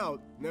went out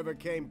never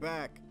came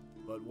back.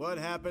 But what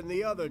happened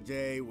the other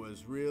day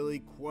was really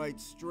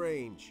quite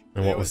strange.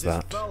 And what was There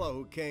that? this fellow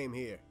who came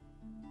here.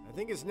 I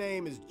think his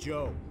name is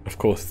Joe. Of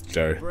course,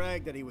 Joe. He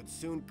bragged that he would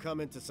soon come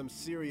into some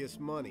serious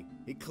money.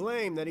 He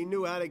claimed that he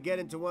knew how to get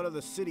into one of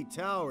the city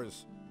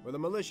towers where the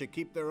militia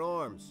keep their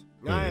arms.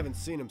 I haven't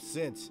seen him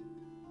since,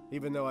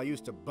 even though I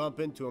used to bump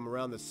into him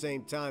around the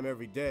same time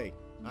every day.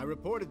 I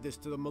reported this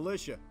to the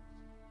militia.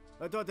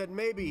 I thought that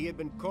maybe he had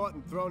been caught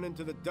and thrown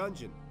into the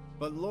dungeon.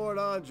 But Lord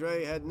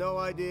Andre had no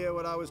idea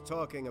what I was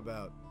talking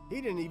about. He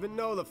didn't even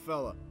know the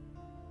fella.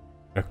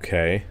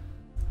 Okay.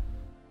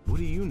 What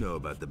do you know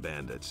about the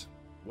bandits?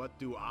 What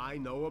do I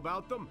know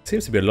about them?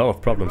 Seems to be a lot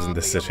of problems in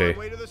this Robbed me on city. my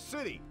way to the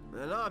city,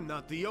 and I'm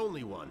not the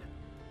only one.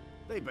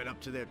 They've been up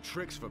to their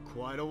tricks for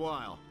quite a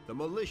while. The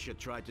militia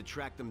tried to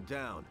track them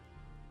down,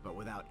 but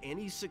without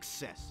any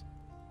success.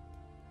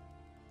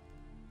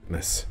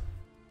 Goodness.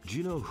 Do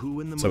you know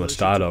who in the So much militia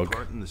dialogue. took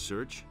part in the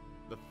search?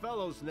 The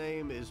fellow's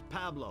name is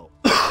Pablo.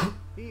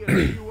 He and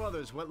a few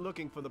others went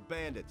looking for the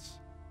bandits,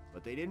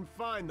 but they didn't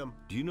find them.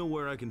 Do you know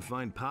where I can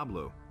find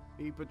Pablo?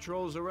 He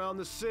patrols around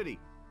the city.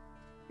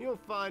 You'll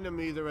find him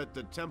either at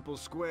the Temple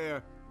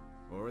Square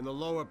or in the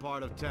lower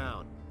part of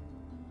town.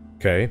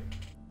 Okay.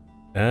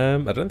 I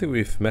don't think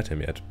we've met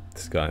him yet.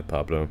 This guy,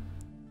 Pablo.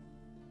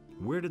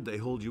 Where did they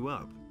hold you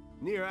up?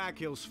 Near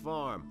Akhil's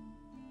farm.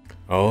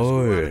 Oh. Just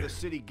go out of the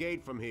city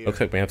gate from here. Looks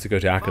like we have to go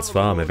to Akka's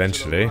Follow farm the road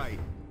to the eventually. right.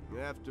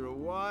 After a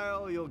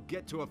while, you'll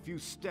get to a few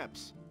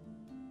steps.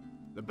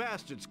 The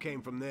bastards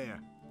came from there.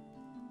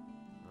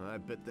 I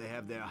bet they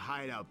have their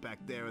hideout back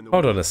there in the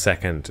Hold on a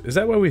second. Is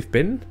that where we've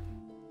been?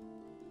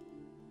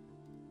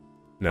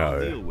 I'll No.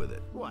 deal with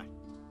it. What?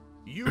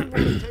 You want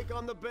to take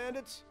on the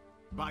bandits?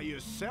 By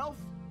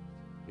yourself?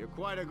 You're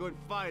quite a good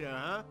fighter,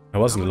 huh? I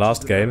wasn't the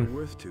last game.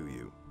 Worth to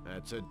you?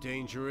 That's a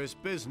dangerous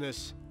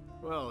business.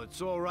 Well,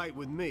 it's all right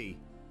with me.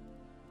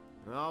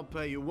 I'll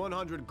pay you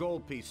 100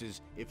 gold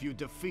pieces if you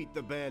defeat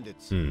the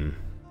bandits.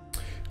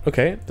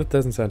 Okay, that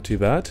doesn't sound too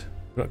bad.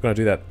 I'm not going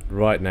to do that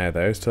right now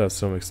though, still have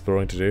some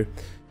exploring to do.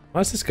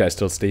 Why is this guy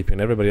still sleeping?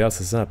 Everybody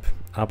else is up.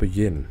 Abu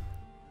Yin.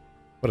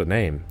 What a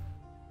name.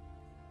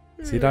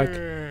 Is he like...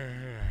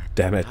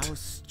 Damn it. How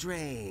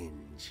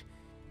strange.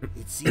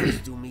 It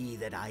seems to me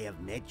that I have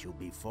met you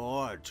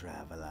before,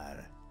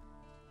 traveler.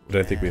 I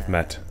don't think we've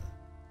met.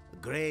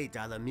 Great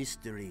are the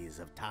mysteries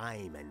of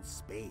time and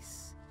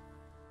space.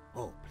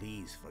 Oh,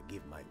 please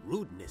forgive my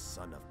rudeness,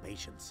 son of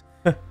patience.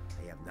 I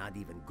have not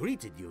even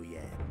greeted you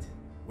yet.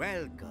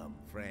 Welcome,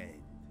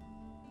 friend.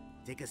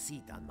 Take a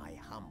seat on my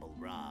humble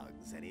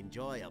rugs and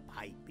enjoy a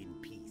pipe in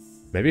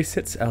peace. Maybe he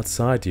sits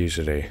outside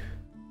usually,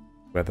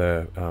 where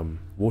the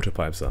water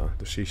pipes are,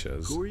 the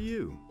shishas. Who are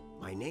you?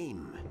 My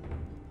name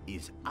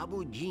is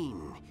Abu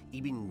Jin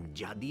ibn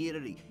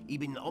Jadir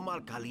ibn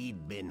Omar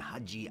Khalid bin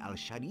Haji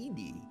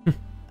al-Sharidi.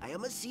 I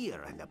am a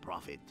seer and a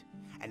prophet,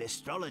 an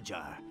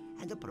astrologer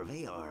and a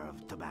purveyor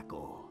of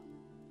tobacco.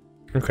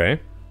 Okay.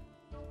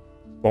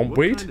 Want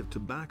weed? What kind of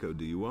tobacco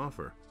do you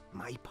offer?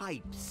 My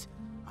pipes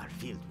are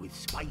filled with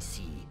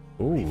spicy,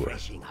 Ooh.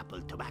 refreshing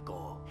apple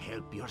tobacco.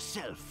 Help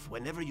yourself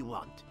whenever you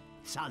want,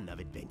 son of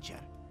adventure.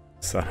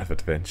 Son of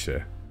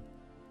adventure.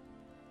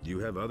 Do you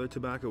have other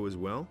tobacco as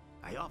well?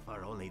 I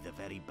offer only the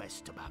very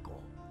best tobacco.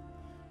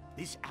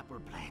 This apple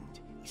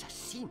plant is a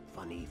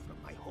symphony from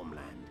my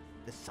homeland,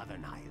 the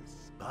Southern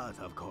Isles. But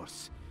of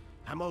course,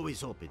 I'm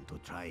always open to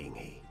trying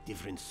a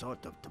different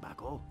sort of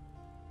tobacco.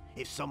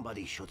 If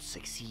somebody should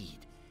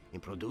succeed in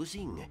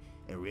producing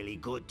a really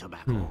good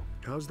tobacco.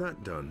 How's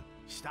that done?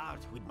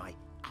 Start with my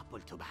apple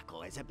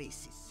tobacco as a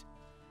basis,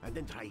 and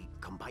then try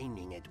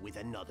combining it with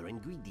another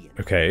ingredient.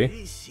 Okay.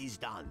 This is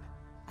done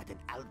at an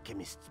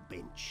alchemist's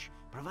bench,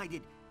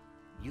 provided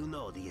you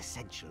know the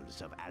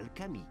essentials of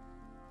alchemy.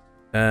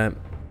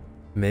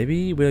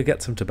 Maybe we'll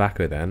get some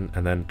tobacco then,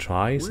 and then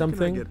try Where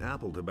something. Can I get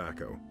apple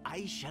tobacco?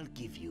 I shall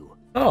give you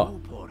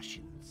 2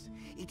 portions.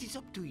 It is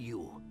up to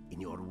you,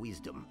 in your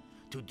wisdom,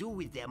 to do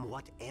with them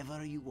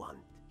whatever you want.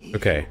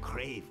 If you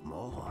crave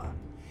more,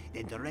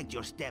 then direct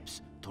your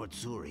steps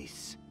towards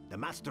Zuris, the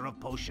master of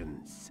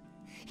potions.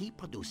 He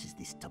produces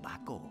this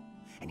tobacco,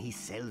 and he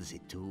sells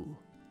it too.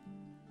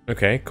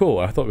 Okay, cool.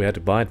 I thought we had to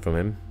buy it from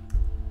him.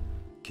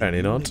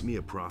 Apparently not. Make me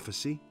a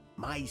prophecy?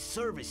 My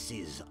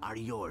services are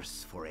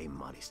yours for a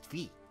modest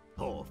fee.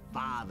 Oh,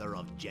 father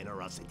of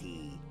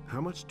generosity.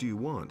 How much do you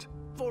want?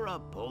 For a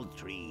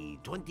paltry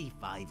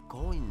 25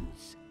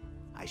 coins.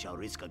 I shall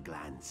risk a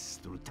glance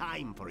through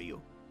time for you.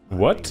 But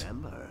what?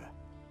 Remember,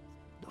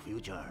 the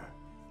future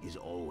is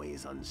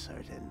always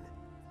uncertain.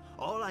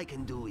 All I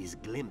can do is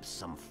glimpse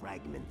some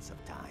fragments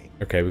of time.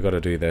 Okay, we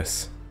gotta do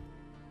this.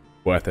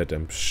 Worth it,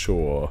 I'm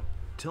sure.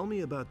 Tell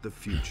me about the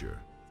future.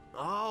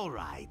 All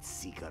right,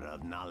 seeker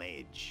of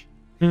knowledge.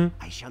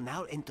 I shall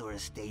now enter a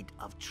state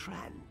of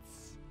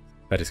trance.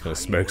 Bet he's gonna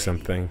smoke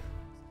something.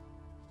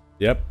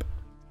 Yep.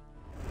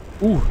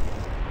 Ooh,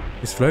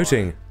 he's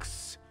floating.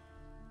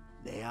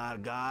 They are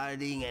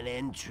guarding an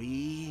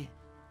entry,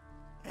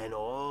 an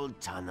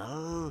old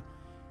tunnel,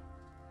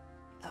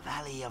 a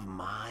valley of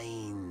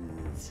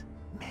mines,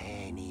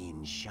 men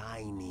in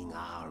shining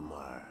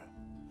armor.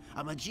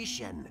 A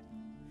magician.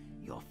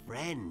 Your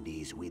friend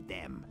is with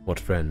them. What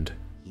friend?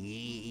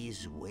 He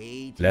is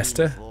waiting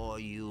Lester? for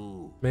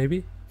you.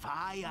 Maybe?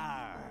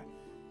 Fire!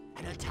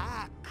 An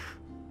attack!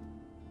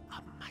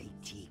 A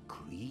mighty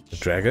creature. A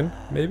dragon?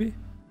 Maybe?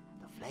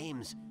 The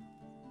flames,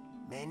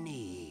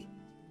 many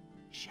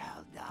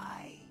shall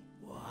die.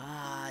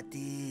 What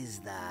is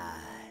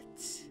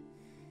that?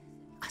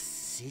 A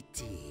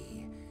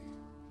city.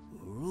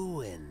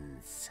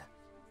 Ruins.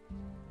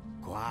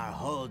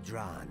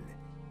 Quarhodron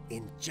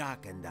in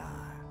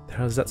Jakandar.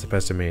 How's that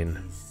supposed to mean?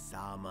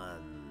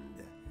 Summoned.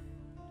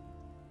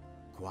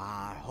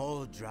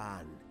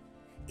 Quarhodron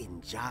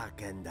in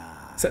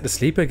Jakandar. Is that to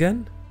sleep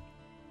again?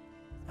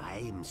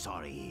 I'm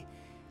sorry.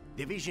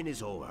 Division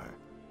is over.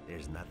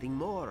 There's nothing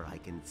more I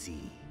can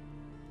see.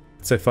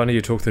 It's so funny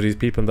you talk to these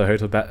people in the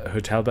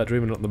hotel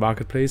bedroom and not in the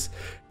marketplace.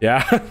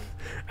 Yeah,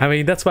 I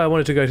mean, that's why I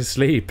wanted to go to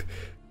sleep.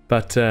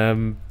 But,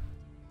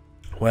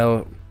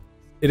 well,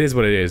 it is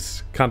what it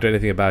is. Can't do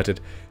anything about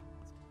it.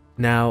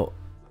 Now,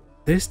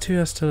 these two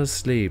are still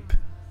asleep,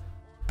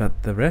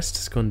 but the rest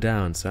has gone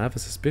down, so I have a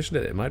suspicion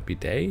that it might be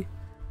day.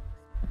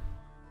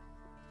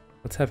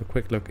 Let's have a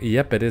quick look.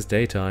 Yep, it is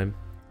daytime.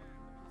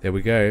 There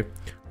we go.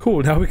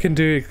 Cool, now we can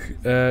do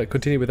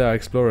continue with our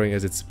exploring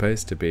as it's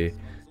supposed to be.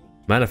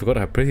 Man, I forgot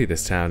how pretty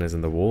this town is,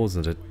 and the walls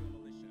and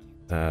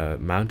the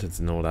mountains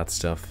and all that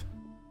stuff.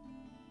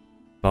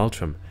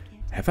 Baltram.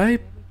 Have I...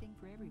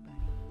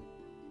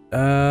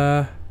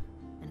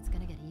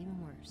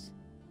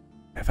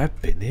 Have I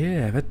been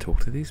here? Have I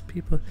talked to these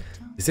people?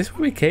 Is this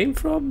where we came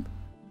from?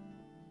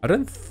 I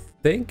don't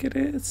think it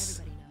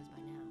is.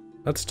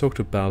 Let's talk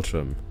to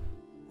Baltram.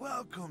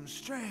 Welcome,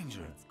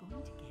 stranger.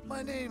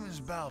 My name is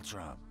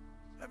Baltram.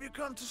 Have you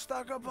come to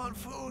stock up on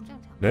food?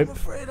 Nope. I'm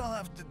afraid I'll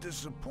have to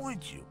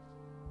disappoint you.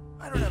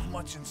 I don't have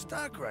much in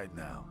stock right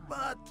now,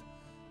 but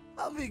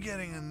I'll be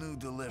getting a new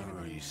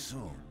delivery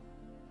soon.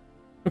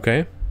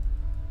 Okay.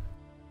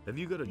 Have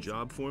you got a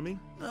job for me?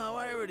 No,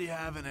 I already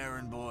have an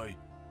errand boy.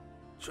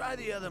 Try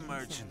the other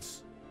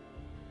merchants.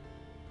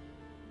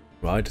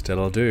 Right,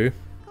 that'll do.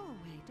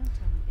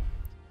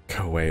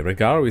 Go away.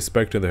 Regara we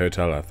spoke to in the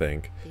hotel, I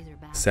think.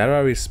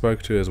 Sarah we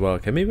spoke to as well.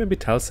 Can we maybe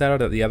tell Sarah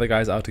that the other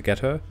guy's out to get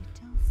her?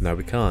 No,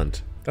 we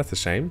can't. That's a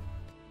shame.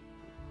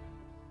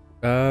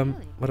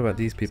 What about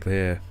these people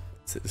here?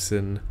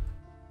 Citizen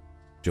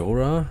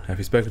Jorah? Have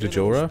you spoken to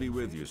Jorah? Be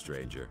with you,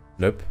 stranger.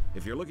 Nope.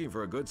 If you're looking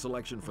for a good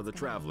selection for the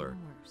traveler,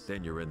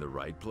 then you're in the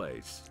right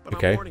place. But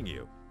Okay. I'm warning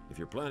you, if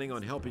you're planning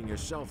on helping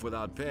yourself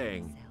without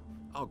paying,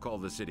 I'll call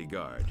the city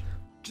guard.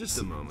 Just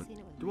a moment.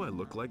 Do I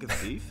look like a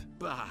thief?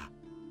 Bah!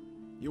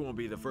 You won't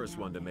be the first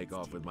one to make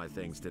off with my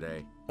things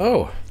today.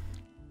 Oh.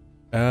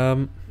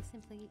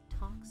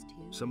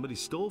 Somebody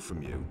stole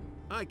from you.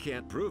 I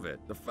can't prove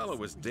it. The fellow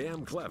was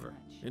damn clever.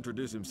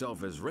 Introduced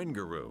himself as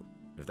Ringaru,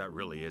 if that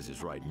really is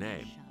his right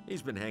name.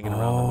 He's been hanging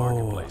around the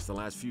marketplace the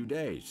last few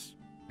days.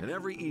 And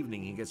every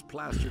evening he gets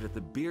plastered at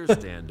the beer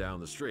stand down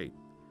the street.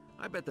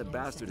 I bet the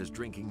bastard is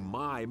drinking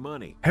my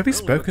money. Have you I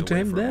only spoken looked to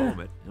away him for a there?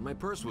 moment, and my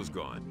purse was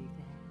gone.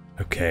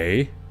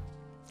 Okay.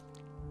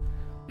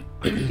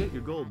 I can get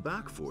your gold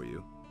back for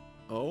you.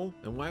 Oh?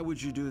 And why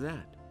would you do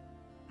that?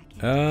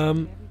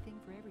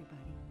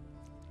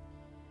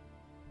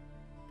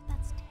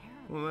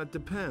 Well, that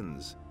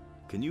depends.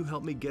 Can you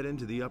help me get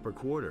into the upper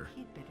quarter?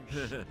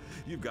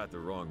 You've got the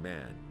wrong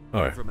man. Oh.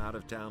 I'm from out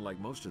of town like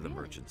most of the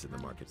merchants in the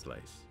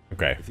marketplace.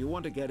 Okay. If you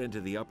want to get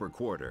into the upper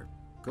quarter,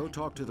 go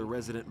talk to the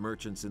resident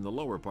merchants in the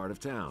lower part of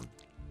town.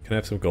 Can I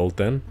have some gold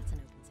then?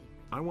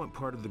 I want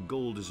part of the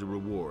gold as a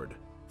reward.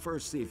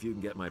 First, see if you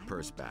can get my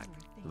purse back.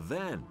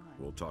 Then,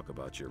 we'll talk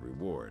about your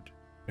reward.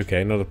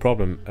 Okay, not a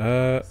problem.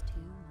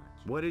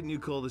 Why didn't you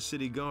call the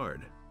city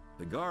guard?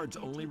 The guards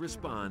only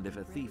respond if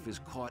a thief is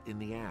caught in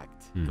the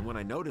act. And when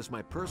I noticed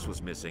my purse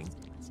was missing,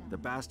 the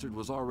bastard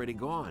was already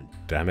gone.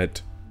 Damn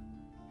it.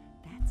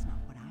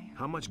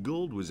 How much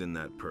gold was in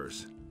that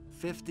purse?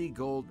 50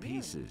 gold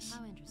pieces.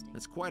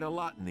 That's quite a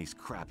lot in these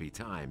crappy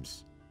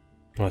times.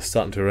 Oh, it's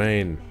starting to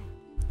rain.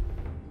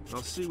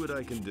 I'll see what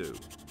I can do.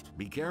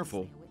 Be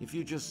careful. If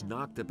you just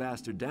knock the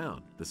bastard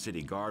down, the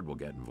city guard will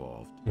get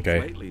involved. Okay.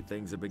 Lately,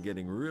 things have been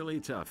getting really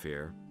tough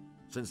here.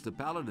 Since the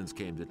paladins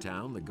came to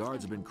town, the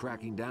guards have been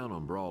cracking down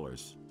on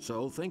brawlers.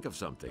 So think of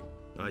something.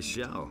 I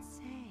shall.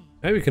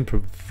 Maybe we can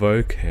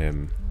provoke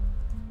him.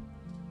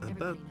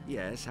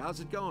 Yes, how's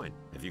it going?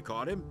 Have you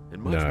caught him?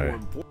 And much No. more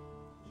important,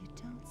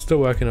 Still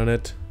working on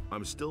it.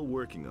 I'm still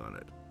working on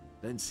it.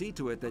 then see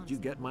to it that you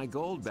get my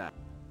gold back.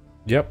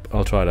 Yep,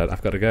 I'll try that.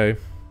 I've got to go.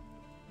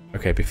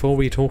 Okay, before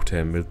we talk to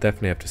him, we'll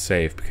definitely have to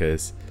save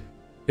because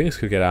things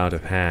could get out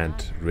of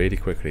hand really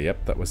quickly.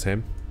 Yep, that was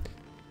him.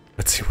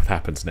 Let's see what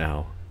happens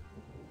now.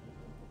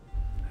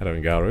 Hello,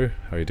 Ngaru.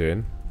 How are you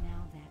doing?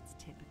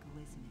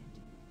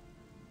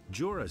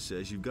 Jorah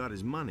says you've got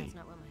his money.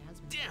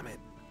 Damn it!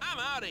 I'm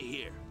out of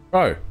here.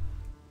 Oh.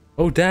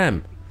 Oh,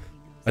 damn.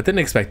 I didn't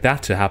expect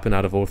that to happen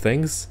out of all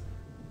things.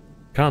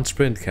 Can't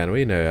sprint, can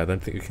we? No, I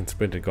don't think we can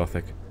sprint in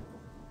Gothic.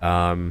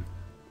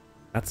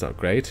 That's not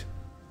great.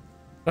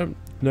 I don't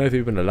know if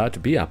we've been allowed to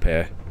be up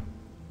here.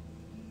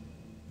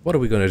 What are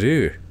we going to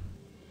do?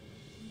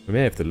 We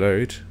may have to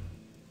load,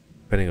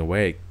 depending on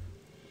where it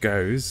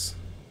goes.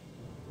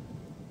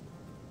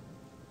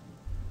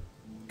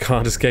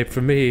 Can't escape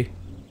from me.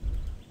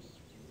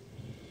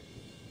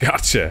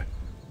 Gotcha.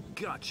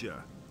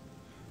 Gotcha.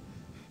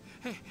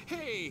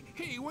 Hey,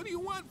 what do you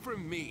want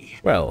from me?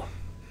 Well,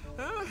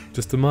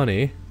 just the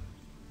money.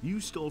 You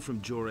stole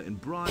from Jorah in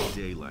broad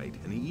daylight,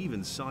 and he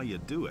even saw you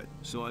do it.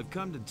 So I've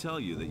come to tell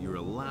you that you're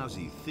a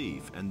lousy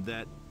thief, and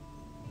that...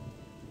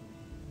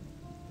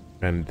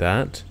 And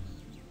that?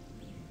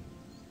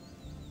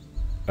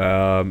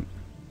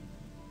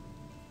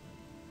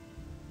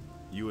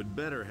 You had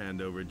better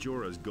hand over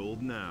Jorah's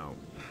gold now.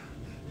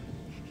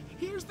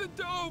 Here's the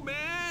dough,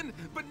 man!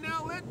 But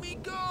now let me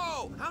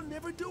go! I'll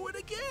never do it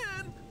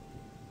again!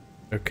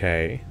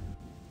 Okay.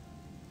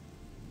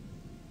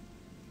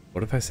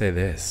 What if I say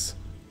this?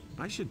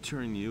 I should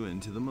turn you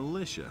into the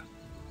militia.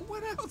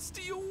 What else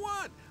do you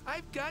want?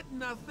 I've got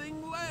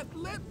nothing left.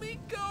 Let me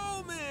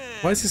go,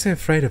 man! Why is he so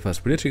afraid of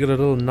us? We literally got a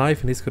little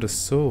knife and he's got a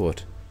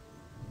sword.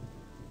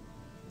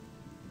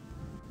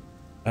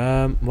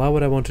 Why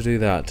would I want to do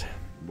that?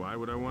 Why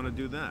would I want to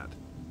do that?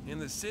 In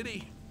the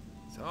city,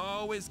 it's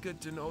always good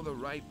to know the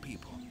right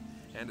people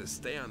and to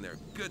stay on their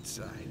good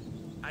side.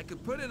 I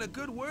could put in a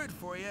good word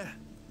for you.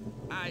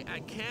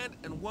 I can't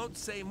and won't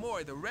say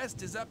more. The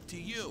rest is up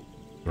to you.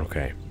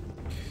 Okay.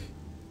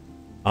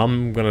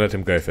 I'm gonna let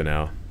him go for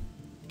now.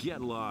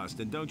 Get lost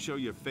and don't show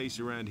your face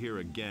around here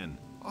again.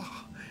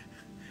 Oh,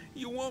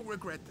 you won't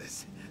regret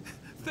this.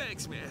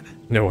 Thanks, man.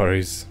 No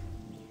worries.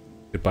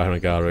 Goodbye,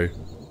 Rangaru.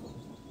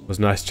 It was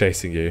nice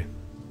chasing you.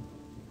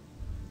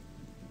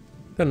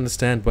 Don't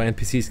understand why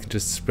NPCs can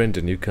just sprint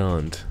and you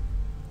can't.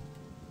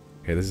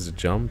 Okay, this is a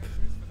jump.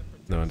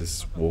 No, this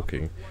is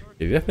walking.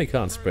 You definitely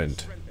can't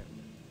sprint.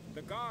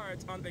 The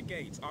guards on the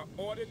gates are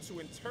ordered to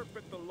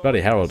interpret the law.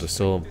 Bloody Harold is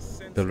still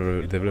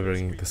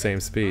delivering the same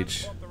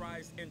speech.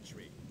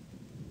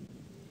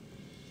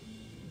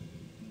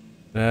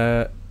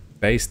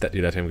 Base that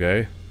you let him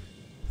go.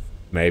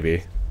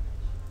 Maybe.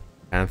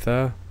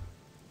 Panther?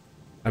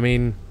 I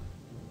mean...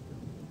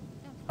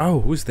 Oh,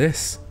 who's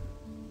this?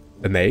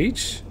 A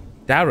mage?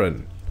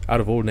 Darren, out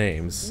of all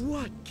names.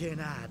 What can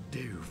I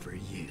do for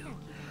you?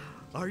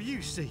 Are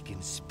you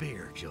seeking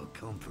spiritual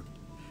comfort?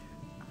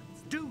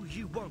 Do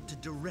you want to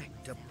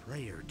direct a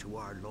prayer to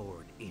our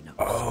Lord Enoch?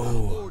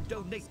 Oh. Or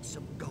donate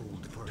some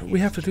gold for Don't we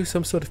have to do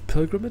some sort of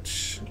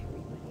pilgrimage?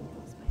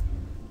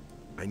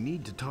 I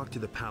need to talk to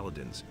the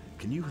paladins.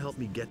 Can you help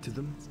me get to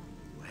them?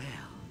 Well,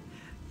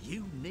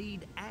 you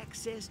need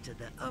access to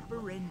the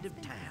upper end of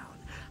town.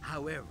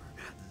 However,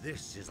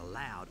 this is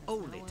allowed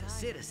only to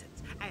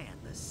citizens and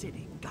the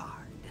city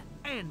guard.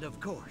 And of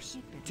course,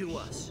 to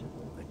us,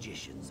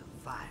 magicians of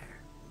fire.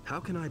 How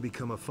can I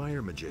become a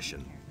fire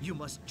magician? You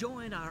must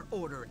join our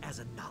order as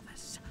a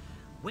novice.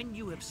 When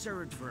you have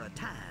served for a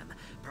time,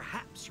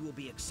 perhaps you will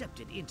be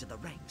accepted into the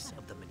ranks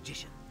of the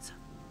magicians.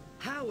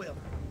 However,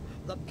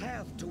 the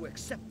path to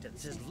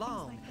acceptance is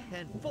long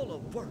and full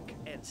of work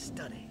and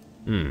study.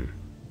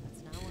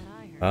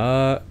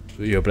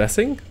 Your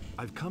blessing?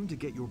 I've come to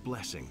get your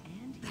blessing.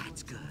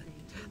 That's good.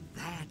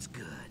 That's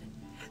good.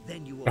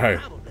 Then you will Oh.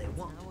 probably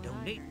want to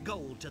donate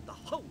gold to the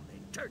Holy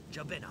Church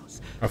of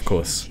Enos. Of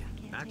course.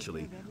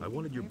 Actually, I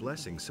wanted your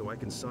blessing so I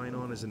can sign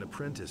on as an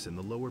apprentice in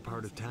the lower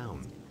part of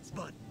town.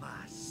 But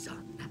my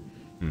son,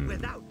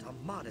 without a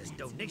modest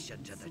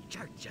donation to the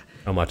church,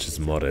 How much is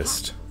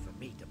modest? for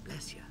me to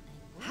bless you.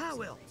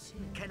 How else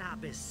can I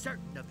be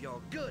certain of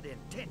your good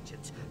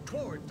intentions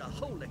toward the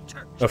Holy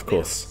Church? Of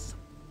course.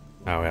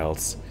 How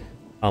else?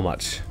 How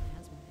much?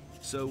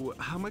 So,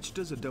 how much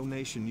does a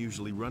donation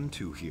usually run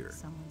to here?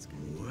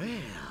 Well,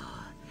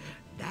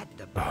 that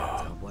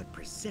depends on what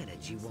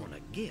percentage you want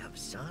to give,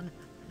 son.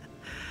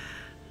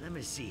 Let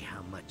me see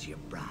how much you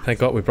brought. Thank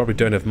God we probably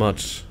don't have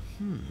much.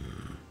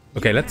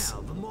 Okay, let's...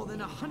 Have more than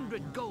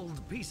 100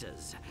 gold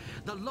pieces.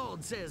 The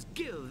Lord says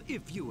give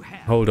if you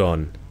have. Hold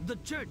on. The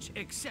church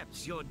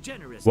accepts your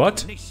generous What?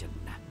 donation.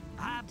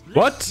 I bless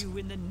What? you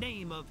in the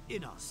name of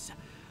Enos,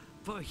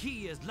 for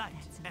he is light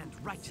and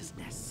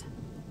righteousness.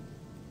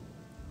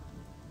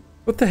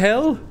 What the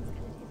hell?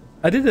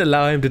 I didn't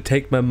allow him to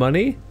take my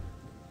money.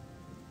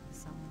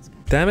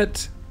 Damn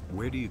it.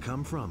 Where do you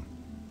come from?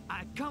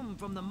 I come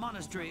from the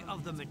monastery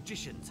of the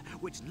magicians,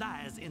 which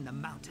lies in the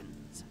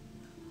mountains.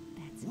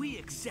 We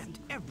accept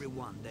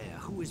everyone there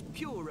who is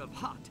pure of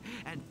heart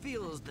and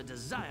feels the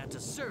desire to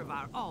serve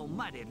our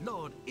almighty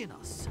Lord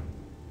Enos.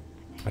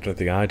 I don't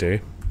think I do.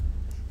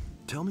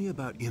 Tell me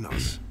about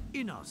Enos.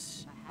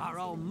 Enos, our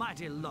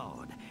almighty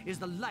Lord, is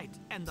the light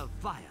and the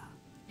fire.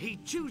 He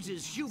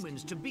chooses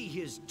humans to be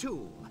his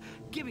tool,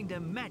 giving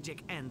them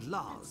magic and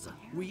laws.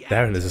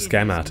 Darren is a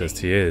scam artist,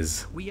 he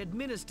is. We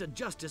administer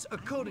justice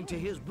according to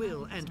his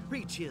will and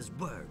preach his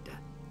word.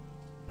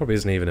 Probably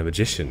isn't even a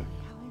magician.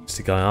 Just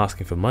a guy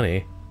asking for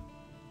money.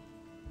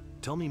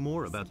 Tell me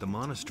more about the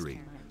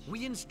monastery.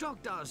 We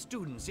instruct our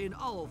students in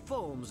all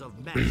forms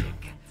of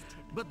magic,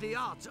 but the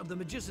arts of the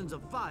magicians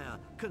of fire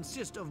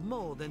consist of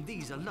more than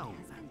these alone.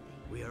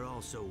 We are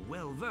also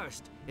well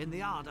versed in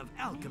the art of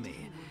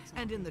alchemy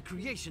and in the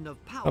creation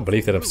of power. I can't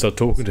believe that I'm still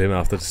talking to him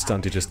after the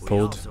stunt he just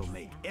pulled. We also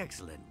make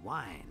excellent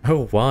wine.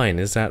 Oh, wine,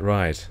 is that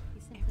right?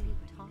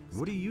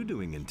 What are you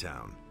doing in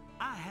town?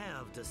 I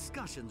have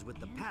discussions with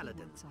the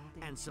paladins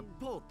and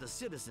support the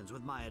citizens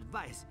with my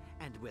advice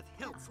and with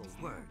helpful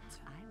words.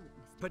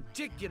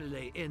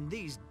 Particularly in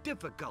these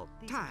difficult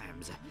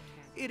times,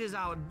 it is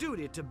our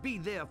duty to be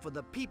there for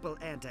the people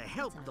and to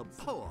help the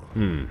poor.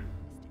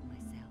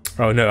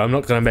 Oh no, I'm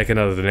not gonna make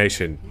another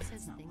donation.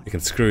 You can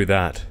screw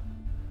that.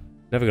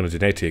 Never gonna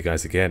donate to you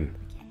guys again.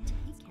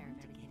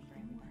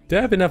 Do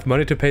I have enough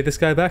money to pay this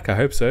guy back? I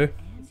hope so.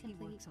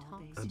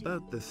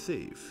 About the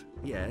thief.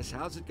 Yes,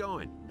 how's it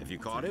going? Have you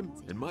caught him?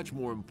 And much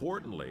more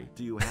importantly,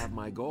 do you have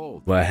my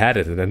gold? Well, I had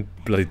it, and then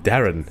bloody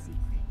Darren.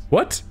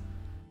 What?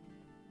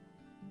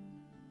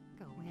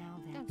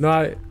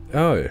 No,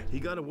 oh. He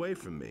got away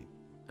from me.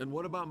 And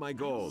what about my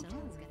gold?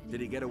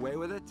 Did he get away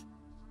with it?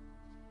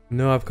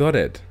 No, I've got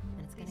it.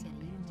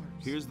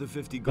 Here's the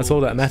 50 gold. That's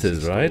all that pieces he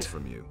matters, stole right?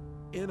 From you.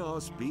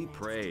 Enos be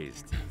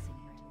praised.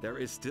 There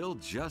is still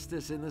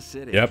justice in the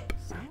city. Yep.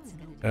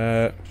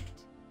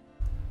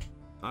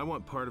 I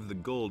want part of the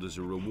gold as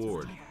a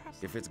reward.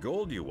 If it's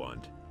gold you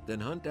want, then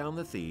hunt down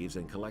the thieves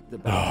and collect the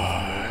bounty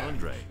from Lord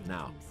Andre.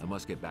 Now, I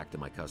must get back to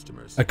my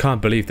customers. I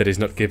can't believe that he's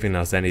not giving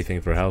us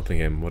anything for helping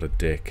him. What a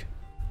dick.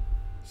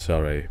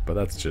 Sorry, but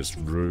that's just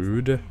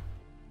rude.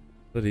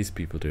 What are these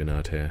people doing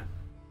out here?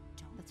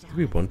 Do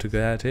we want to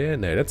go out here?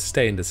 No, let's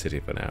stay in the city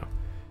for now.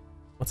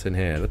 What's in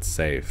here? Let's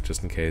save,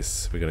 just in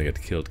case we're gonna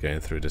get killed going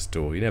through this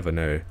door. You never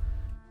know.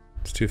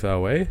 It's too far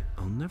away?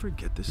 I'll never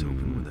get this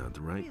open without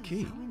the right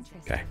key.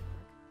 Okay.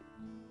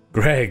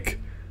 Greg!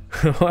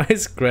 Why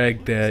is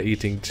Greg there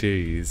eating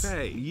cheese?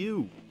 Hey,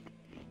 you!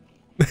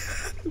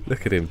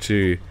 Look at him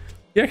chew.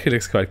 He actually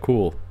looks quite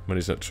cool when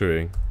he's not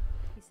chewing.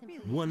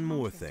 One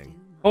more thing.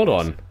 Hold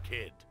on.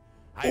 Kid,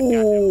 I've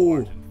got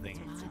important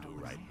things to do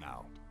right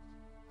now.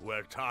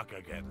 We'll talk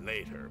again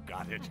later,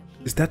 got it?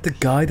 Is that the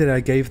guy that I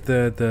gave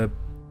the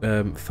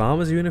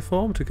farmer's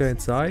uniform to go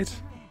inside?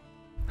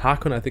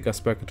 Hakon, I think I've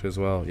spoken to as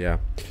well, yeah.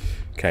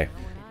 Okay.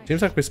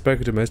 Seems like we've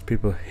spoken to most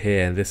people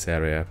here in this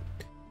area.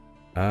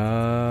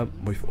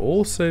 We've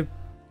also...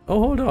 Oh,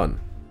 hold on.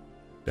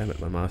 Damn it,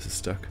 my mouse is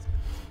stuck.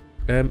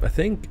 I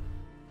think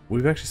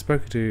we've actually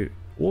spoken to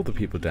all the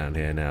people down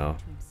here now.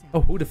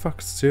 Oh, who the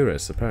fuck's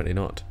Zurus? Apparently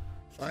not.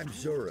 I'm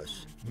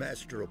Zurus,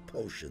 master of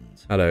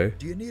potions. Hello.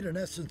 Do you need an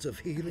essence of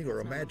healing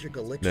or a magic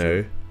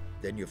elixir? No.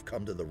 Then you've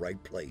come to the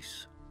right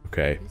place.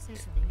 Okay.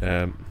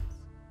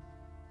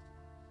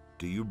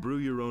 Do you brew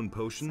your own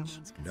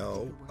potions?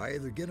 No, I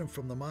either get them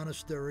from the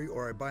monastery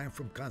or I buy them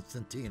from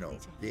Constantino,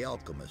 the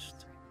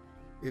alchemist.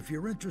 If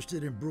you're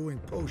interested in brewing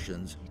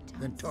potions,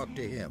 then talk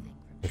to him.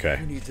 Okay.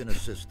 He needs an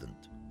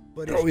assistant.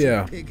 But he's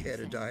too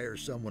pig-headed to hire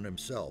someone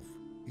himself.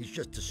 He's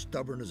just as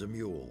stubborn as a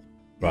mule.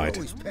 Right.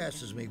 He always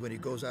passes me when he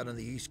goes out on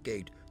the east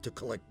gate to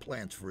collect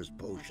plants for his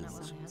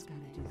potions.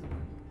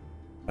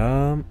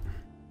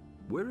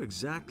 Where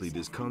exactly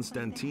does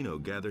Constantino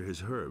gather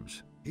his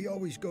herbs? He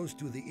always goes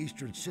through the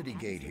eastern city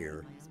gate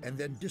here and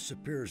then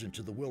disappears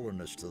into the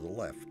wilderness to the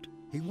left.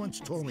 He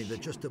once told me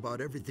that just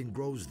about everything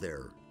grows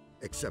there,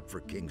 except for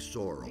King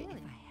Sorrel.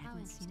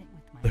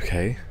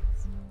 Okay.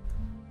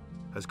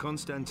 Has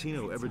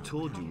Constantino ever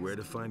told you where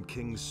to find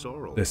King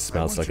Sorrel? This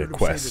smells like a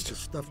quest. The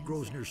stuff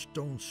grows near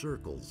stone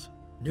circles,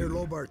 near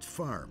Lobart's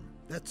farm.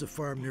 That's a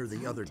farm near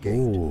the other gate.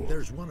 Ooh.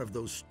 There's one of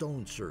those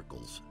stone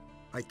circles.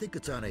 I think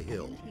it's on a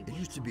hill. It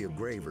used to be a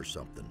grave or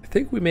something. I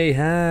think we may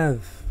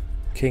have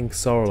King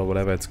Sorrel or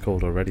whatever it's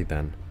called already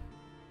then.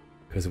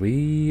 Because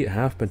we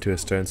have been to a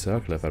stone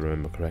circle if I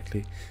remember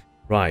correctly.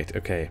 Right,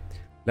 okay.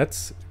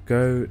 Let's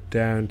go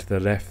down to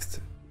the left.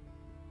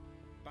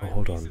 Oh,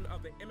 hold on.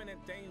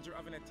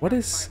 What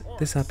is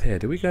this up here?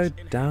 Do we go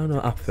down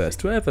or up first?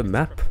 Do I have a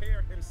map?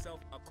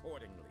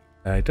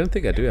 I don't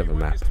think I do have a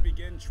map.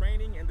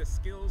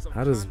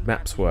 How does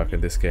maps work in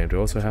this game? Do I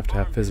also have to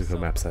have physical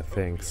maps? I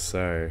think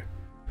so.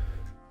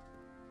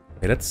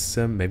 Okay, let's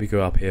maybe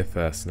go up here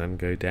first and then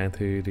go down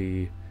to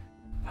the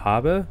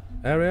harbor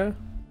area.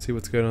 See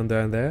what's going on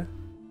down there.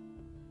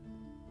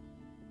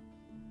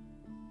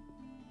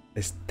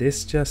 Is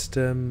this just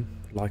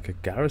like a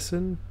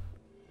garrison?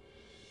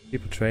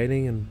 People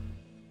training and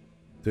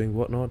doing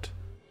whatnot?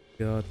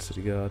 Guard,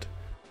 city guard,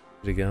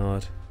 city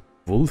guard.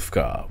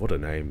 Wolfgar, what a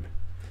name.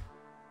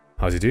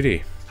 How's your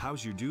duty?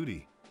 How's your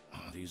duty?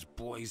 Oh, these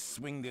boys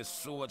swing their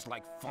swords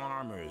like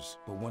farmers,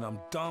 but when I'm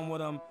done with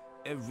them,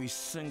 every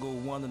single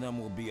one of them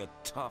will be a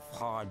tough,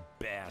 hard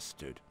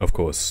bastard. Of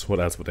course, what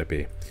else would it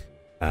be?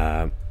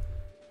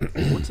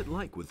 What's it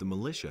like with the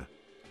militia?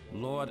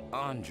 Lord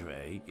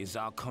Andre is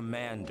our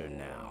commander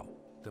now.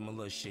 The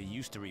militia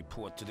used to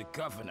report to the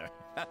governor.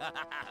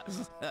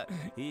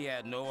 He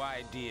had no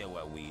idea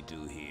what we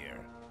do here.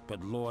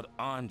 But Lord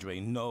Andre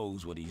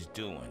knows what he's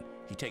doing.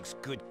 He takes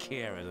good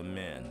care of the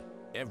men.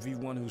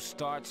 Everyone who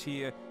starts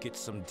here gets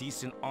some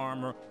decent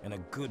armor and a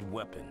good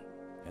weapon.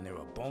 And there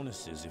are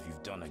bonuses if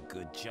you've done a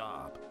good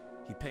job.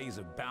 He pays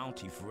a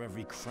bounty for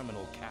every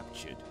criminal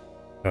captured.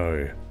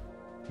 Oh,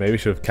 maybe we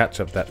should have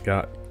captured that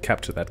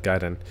guy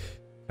then.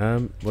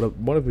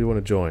 What if we want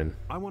to join?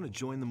 I want to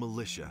join the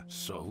militia.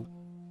 So,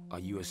 are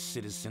you a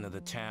citizen of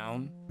the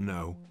town?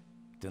 No.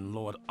 Then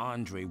Lord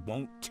Andre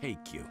won't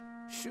take you.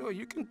 Sure,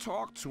 you can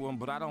talk to him,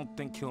 but I don't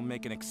think he'll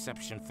make an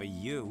exception for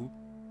you.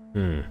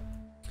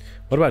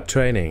 What about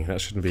training? That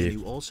shouldn't be... Can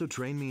you also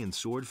train me in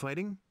sword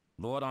fighting?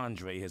 Lord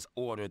Andre has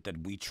ordered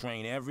that we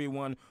train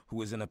everyone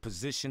who is in a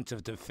position to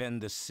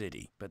defend the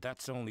city. But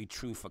that's only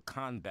true for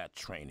combat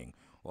training.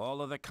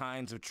 All other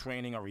kinds of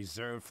training are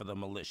reserved for the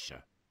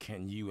militia.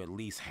 Can you at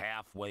least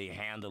halfway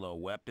handle a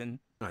weapon?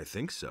 I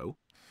think so.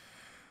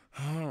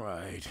 All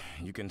right,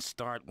 you can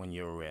start when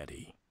you're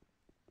ready.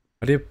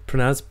 How do you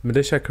pronounce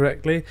militia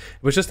correctly? It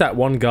was just that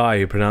one guy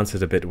who pronounced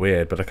it a bit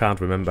weird, but I can't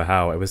remember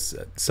how. It was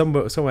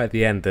somewhere at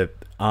the end that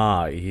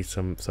he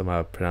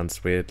somehow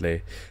pronounced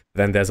weirdly.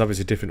 Then there's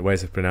obviously different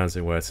ways of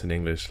pronouncing words in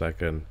English,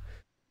 like in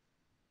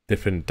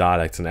different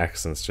dialects and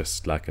accents,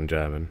 just like in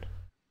German.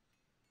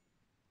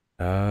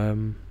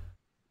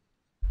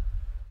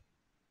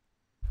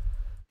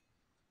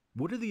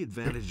 What are the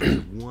advantages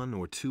of one-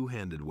 or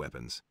two-handed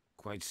weapons?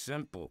 Quite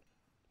simple.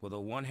 With a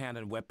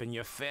one-handed weapon,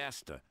 you're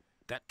faster.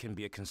 That can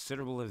be a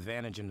considerable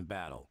advantage in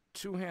battle.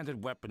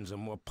 Two-handed weapons are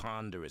more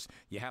ponderous.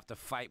 You have to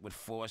fight with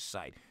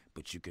foresight,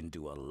 but you can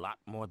do a lot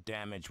more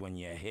damage when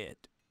you're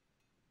hit.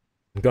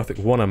 In Gothic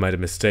 1 I made a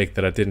mistake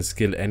that I didn't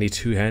skill any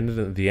two-handed,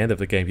 and at the end of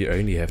the game you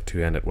only have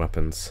two-handed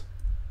weapons.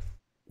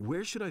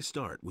 Where should I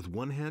start, with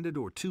one-handed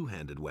or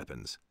two-handed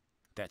weapons?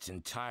 That's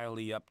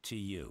entirely up to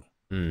you.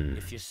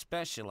 If you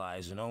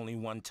specialize in only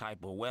one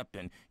type of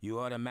weapon, you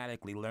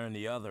automatically learn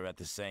the other at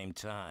the same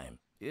time.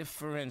 If,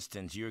 for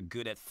instance, you're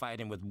good at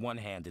fighting with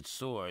one-handed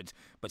swords,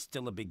 but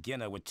still a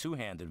beginner with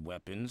two-handed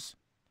weapons,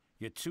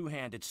 your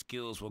two-handed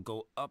skills will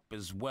go up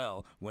as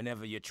well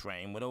whenever you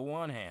train with a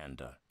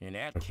one-hander. In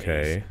that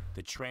case,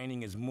 the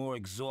training is more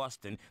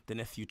exhausting than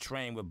if you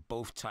train with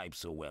both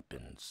types of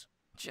weapons.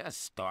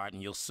 Just start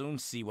and you'll soon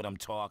see what I'm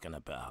talking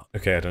about.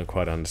 Okay, I don't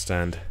quite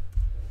understand.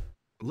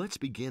 Let's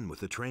begin with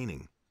the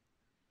training.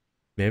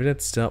 Maybe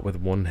let's start with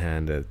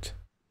one-handed.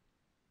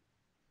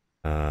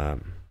 Oh,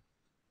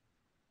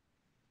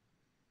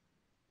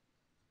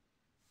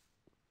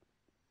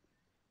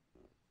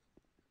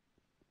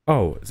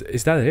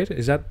 is that it?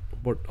 Is that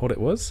what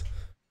it was?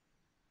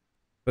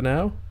 For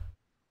now?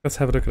 Let's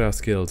have a look at our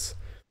skills.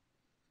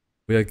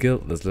 We are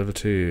guiltless, level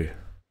 2.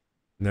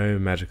 No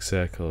magic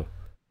circle.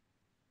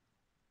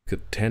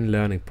 Got 10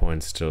 learning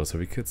points still, so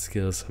we could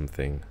skill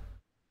something.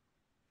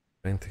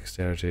 Strength,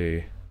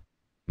 dexterity,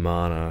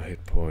 mana,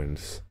 hit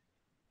points.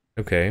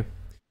 Okay.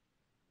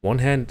 One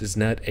hand is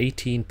now at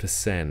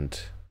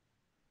 18%.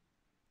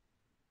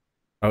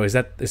 Oh, is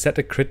that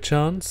the crit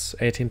chance?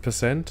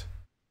 18%?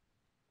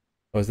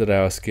 Or is that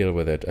our skill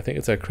with it? I think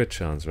it's our crit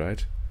chance,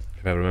 right?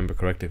 If I remember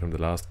correctly from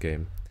the last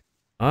game.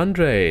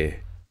 Andre!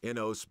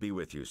 Inos be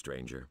with you,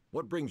 stranger.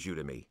 What brings you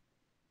to me?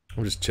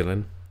 I'm just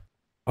chilling.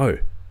 Oh,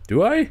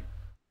 do I?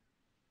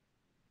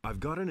 I've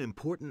got an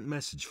important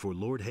message for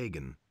Lord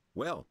Hagen.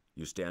 Well,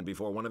 you stand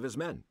before one of his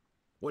men.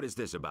 What is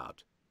this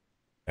about?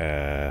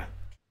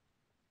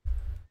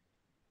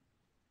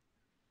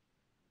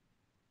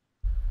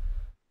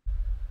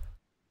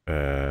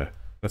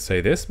 Let's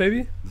say this,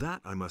 maybe?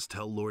 That I must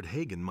tell Lord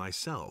Hagen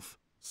myself.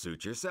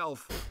 Suit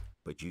yourself.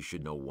 But you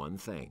should know one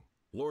thing.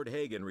 Lord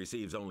Hagen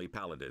receives only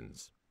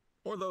paladins.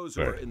 Or those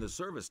who are in the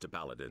service to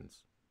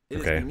paladins. It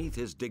is beneath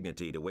his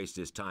dignity to waste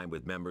his time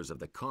with members of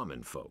the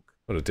common folk.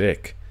 What a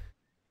dick.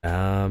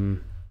 Why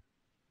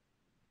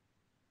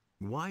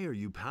are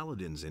you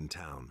paladins in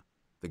town?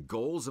 The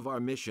goals of our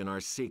mission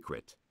are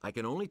secret. I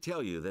can only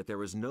tell you that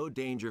there is no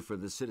danger for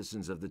the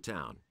citizens of the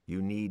town.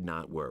 You need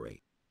not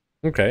worry.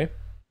 Okay.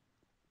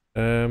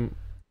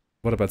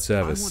 What about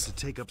service? I want to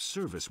take up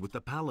service with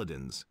the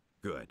paladins.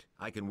 Good.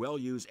 I can well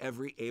use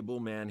every able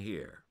man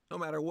here, no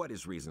matter what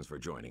his reasons for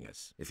joining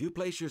us. If you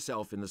place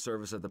yourself in the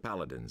service of the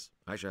paladins,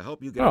 I shall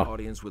help you get an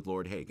audience with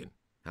Lord Hagen.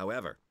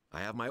 However, I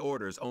have my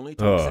orders only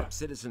to accept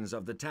citizens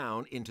of the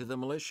town into the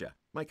militia.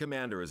 My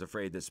commander is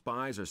afraid that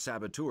spies or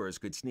saboteurs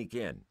could sneak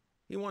in.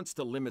 He wants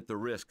to limit the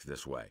risk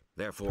this way.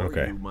 Therefore,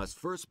 you must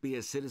first be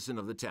a citizen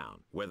of the town.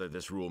 Whether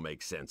this rule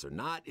makes sense or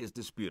not is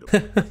disputable.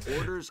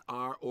 Orders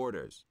are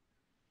orders.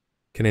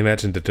 Can you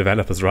imagine the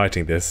developers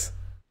writing this?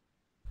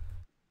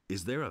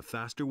 Is there a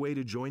faster way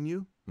to join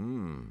you?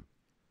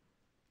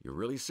 You're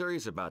really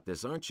serious about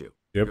this, aren't you?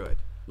 Yep. Good.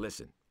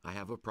 Listen, I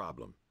have a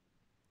problem.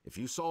 If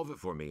you solve it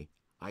for me,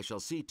 I shall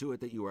see to it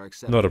that you are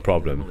accepted Not a into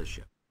problem. the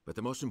militia. But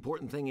the most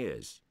important thing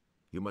is,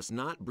 you must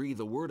not breathe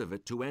a word of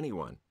it to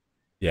anyone.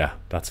 Yeah,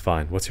 that's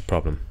fine. What's your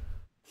problem?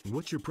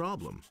 What's your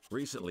problem?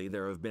 Recently,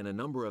 there have been a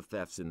number of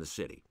thefts in the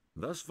city.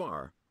 Thus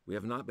far, we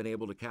have not been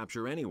able to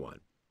capture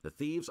anyone. The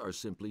thieves are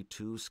simply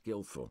too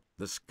skillful.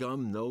 The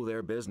scum know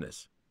their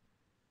business.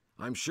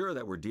 I'm sure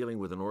that we're dealing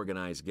with an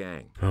organized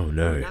gang. Oh,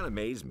 no. It would not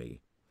amaze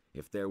me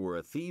if there were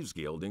a thieves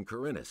guild in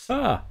Khorinis.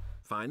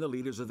 Find the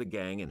leaders of the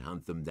gang and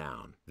hunt them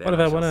down. Then What if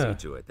I I shall wanna-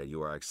 see to it that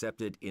you are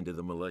accepted into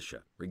the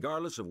militia,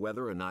 regardless of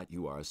whether or not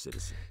you are a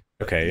citizen.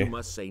 Okay. You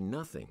must say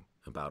nothing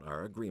about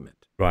our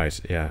agreement. Right,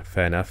 yeah,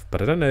 fair enough.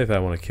 But I don't know if I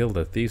want to kill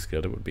the Thieves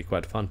Guild. It would be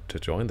quite fun to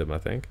join them, I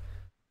think.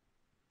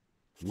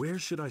 Where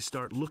should I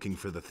start looking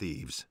for the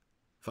thieves?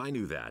 If I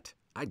knew that,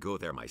 I'd go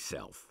there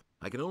myself.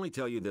 I can only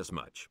tell you this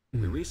much.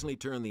 We recently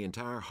turned the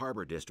entire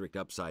harbor district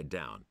upside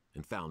down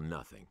and found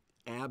nothing.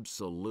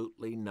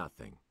 Absolutely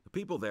nothing. The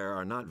people there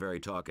are not very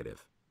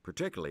talkative,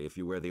 particularly if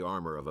you wear the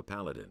armor of a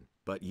paladin.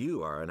 But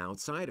you are an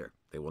outsider.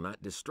 They will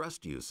not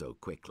distrust you so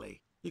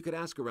quickly. You could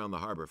ask around the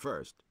harbor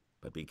first,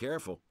 but be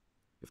careful.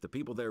 If the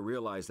people there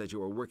realize that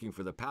you are working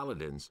for the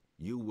paladins,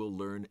 you will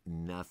learn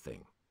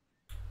nothing.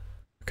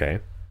 Okay.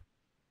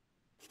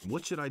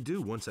 What should I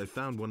do once I've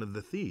found one of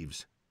the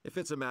thieves? If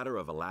it's a matter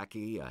of a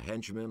lackey, a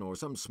henchman, or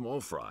some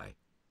small fry,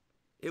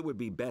 it would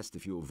be best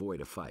if you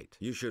avoid a fight.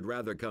 You should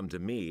rather come to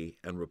me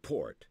and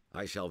report.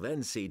 I shall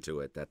then see to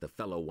it that the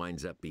fellow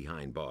winds up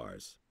behind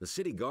bars. The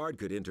city guard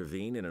could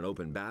intervene in an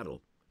open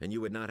battle, and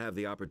you would not have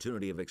the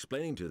opportunity of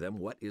explaining to them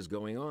what is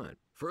going on.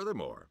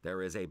 Furthermore,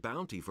 there is a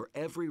bounty for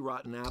every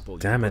rotten apple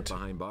you put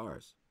behind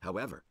bars.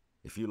 However,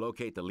 if you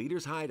locate the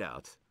leader's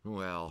hideout,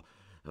 well,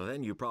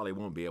 then you probably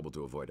won't be able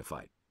to avoid a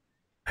fight.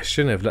 I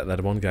shouldn't have let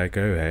that one guy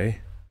go, eh?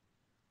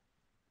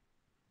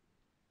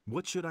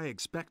 What should I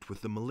expect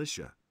with the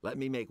militia? Let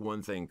me make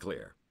one thing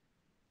clear.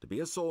 To be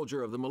a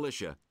soldier of the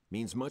militia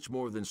means much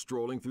more than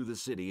strolling through the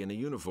city in a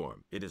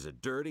uniform. It is a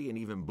dirty and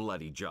even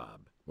bloody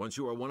job. Once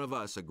you are one of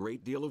us, a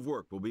great deal of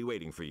work will be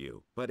waiting for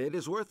you. But it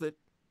is worth it.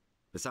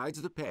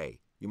 Besides the pay,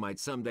 you might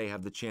someday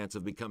have the chance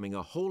of becoming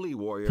a holy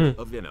warrior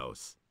of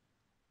Inos.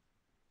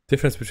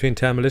 Difference between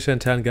town militia and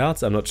town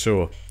guards? I'm not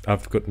sure.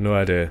 I've got no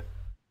idea.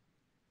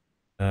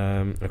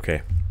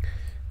 Okay.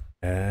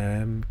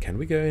 Can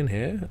we go in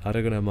here? Are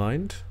they gonna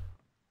mind?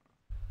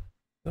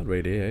 Not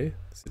really, eh?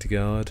 City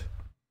guard.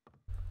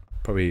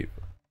 Probably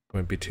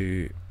won't be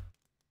too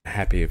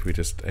happy if we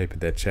just open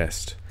their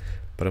chest.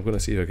 But I'm gonna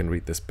see if I can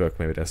read this book.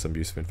 Maybe there's some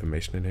useful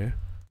information in here.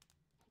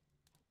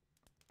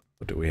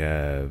 What do we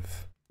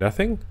have?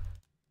 Nothing?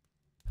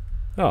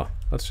 Oh,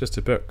 that's just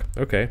a book.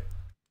 Okay.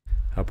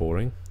 How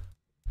boring.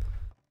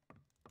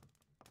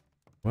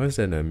 Why is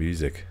there no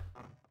music?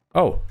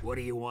 Oh! What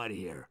do you want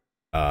here?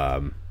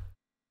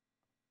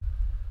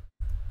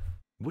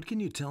 What can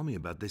you tell me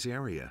about this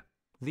area?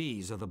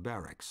 These are the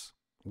barracks.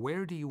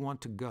 Where do you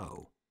want to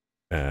go?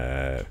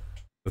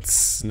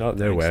 That's not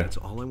Thanks, nowhere. that's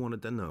all I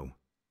wanted to know.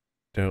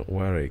 Don't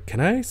worry. Can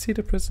I see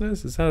the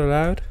prisoners? Is that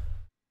allowed?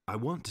 I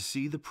want to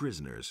see the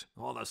prisoners.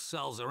 All the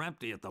cells are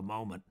empty at the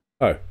moment.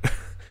 Oh.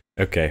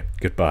 Okay,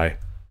 goodbye.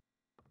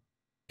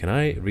 Can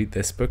I read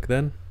this book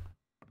then?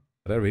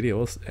 Are they really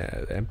all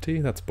empty?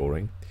 That's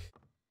boring.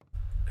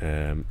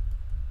 Can't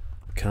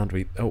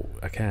read. Oh,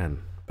 I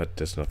can. But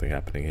there's nothing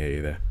happening here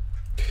either.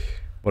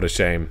 What a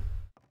shame.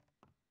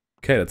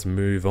 Okay, let's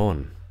move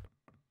on.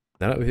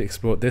 Now that we've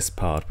explored this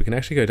part, we can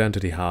actually go down to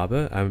the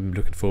harbour. I'm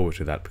looking forward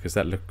to that because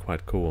that looked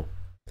quite cool.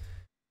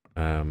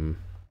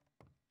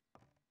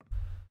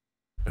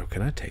 Oh,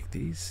 can I take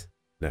these?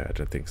 No, I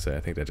don't think so.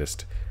 I think they're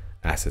just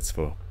assets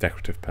for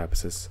decorative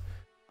purposes.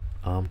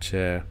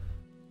 Armchair.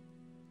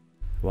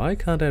 Why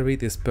can't I read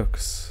these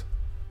books?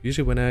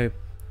 Usually when I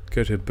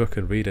go to a book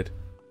and read it,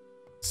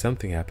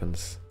 something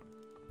happens.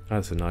 Oh,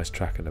 there's a nice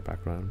track in the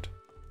background.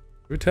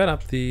 Can we turn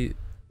up the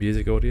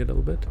music audio a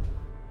little bit?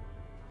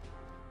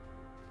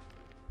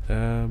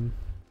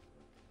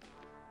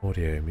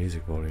 Audio,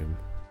 music volume.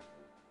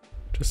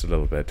 Just a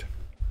little bit.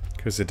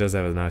 Because it does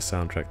have a nice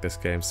soundtrack, this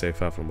game, so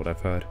far from what I've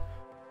heard.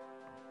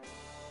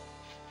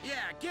 Yeah,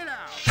 get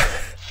out!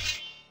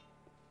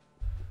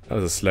 That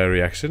was a slow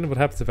reaction. What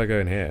happens if I go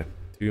in here?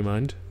 Do you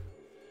mind?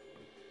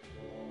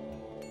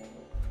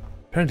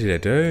 Apparently they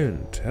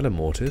don't. Hello,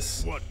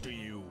 Mortis. What do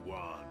you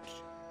want?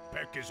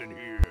 Peck isn't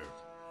here,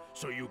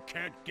 so you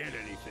can't get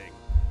anything.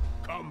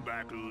 Come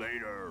back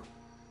later.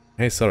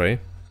 Hey, sorry.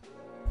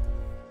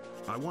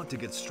 I want to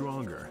get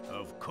stronger.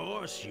 Of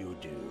course you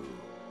do.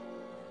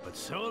 But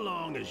so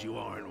long as you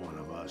aren't one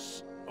of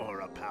us, or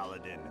a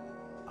paladin,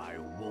 I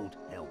won't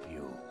help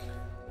you.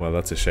 Well,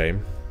 that's a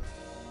shame.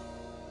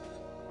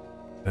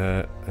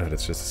 Oh,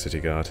 that's just a city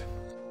guard.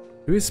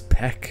 Who is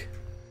Peck?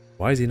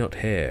 Why is he not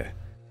here?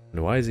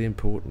 And why is he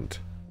important?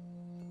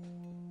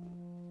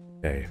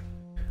 Okay.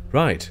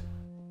 Right.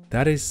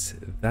 That is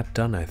that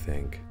done, I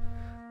think.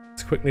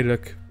 Let's quickly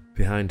look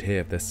behind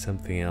here if there's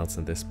something else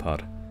in this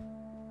part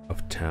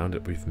of town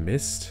that we've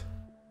missed.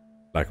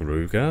 Like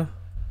Ruga?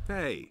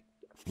 Hey,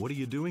 what are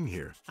you doing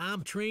here?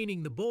 I'm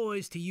training the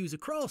boys to use a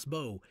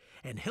crossbow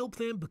and help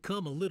them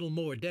become a little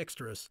more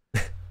dexterous.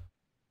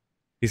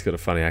 He's got a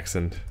funny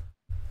accent.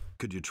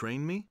 Could you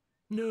train me?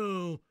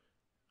 No.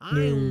 I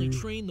only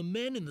train the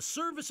men in the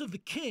service of the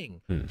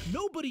king.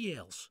 Nobody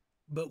else.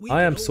 But we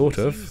I am can sort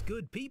always of. use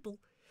good people.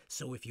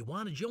 So if you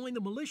want to join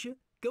the militia,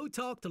 go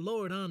talk to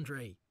Lord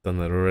Andre. Done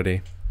that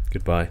already.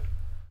 Goodbye.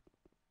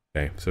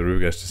 Okay, so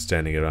Ruga's just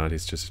standing around.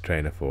 He's just a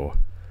trainer for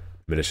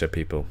militia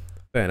people.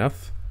 Fair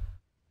enough.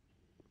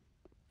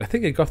 I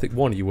think in Gothic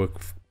 1 you were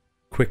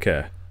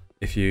quicker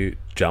if you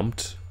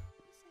jumped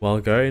while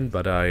going,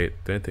 but I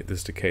don't think this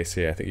is the case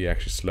here. I think you're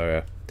actually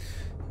slower.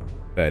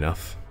 Fair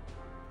enough.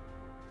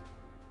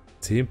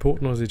 Is he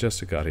important or is he just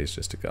a guard? He's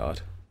just a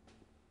guard.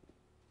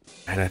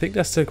 And I think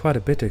there's still quite a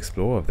bit to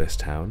explore of this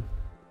town.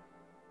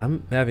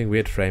 I'm having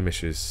weird frame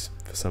issues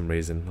for some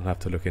reason. I'll have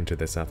to look into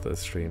this after the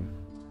stream.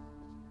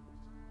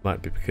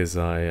 Might be because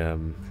I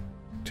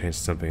changed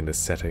something in the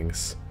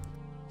settings.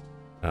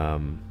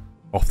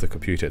 Off the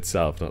computer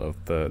itself, not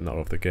of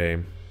the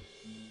game.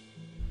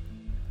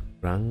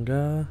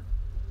 Ranga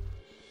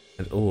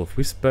and Ulf.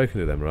 We've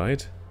spoken to them,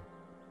 right?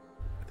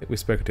 I think we've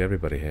spoken to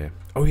everybody here.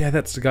 Oh yeah,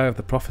 that's the guy of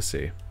the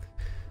prophecy.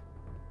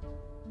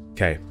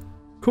 Okay,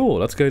 cool.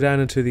 Let's go down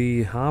into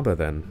the harbour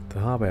then. The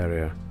harbour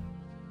area.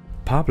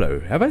 Pablo,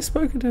 have I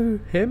spoken to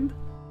him?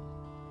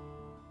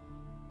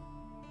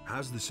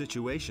 How's the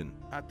situation?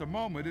 At the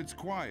moment, it's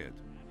quiet.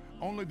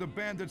 Only the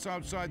bandits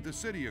outside the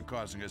city are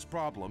causing us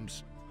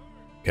problems.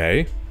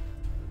 Okay.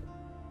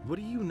 What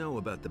do you know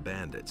about the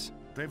bandits?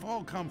 They've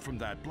all come from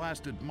that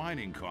blasted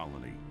mining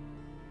colony.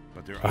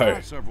 But there Oh.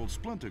 are several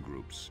splinter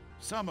groups.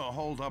 Some are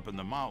holed up in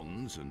the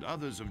mountains, and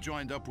others have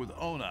joined up with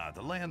Ona,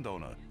 the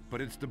landowner. But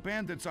it's the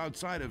bandits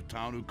outside of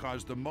town who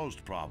cause the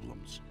most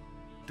problems.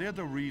 They're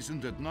the reason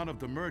that none of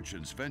the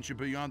merchants venture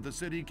beyond the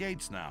city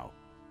gates now.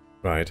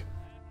 Right.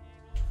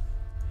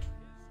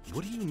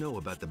 What do you know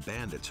about the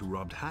bandits who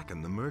robbed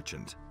Hakon the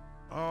merchant?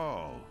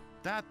 Oh,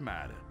 that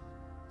matter.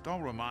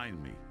 Don't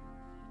remind me.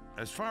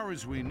 As far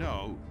as we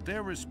know,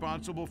 they're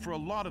responsible for a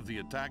lot of the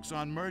attacks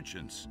on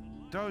merchants.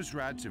 Those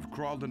rats have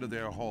crawled into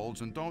their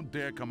holes and don't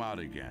dare come out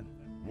again.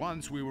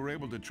 Once we were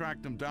able to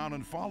track them down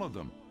and follow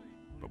them,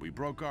 but we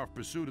broke off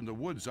pursuit in the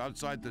woods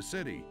outside the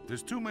city.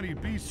 There's too many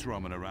beasts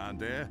roaming around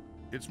there.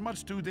 It's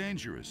much too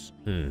dangerous.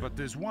 But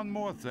there's one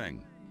more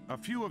thing. A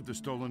few of the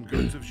stolen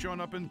goods have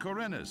shown up in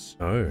Khorinis.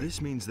 Oh.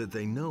 This means that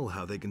they know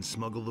how they can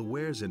smuggle the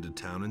wares into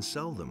town and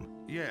sell them.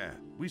 Yeah,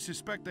 we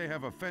suspect they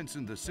have a fence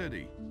in the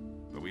city,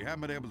 but we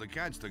haven't been able to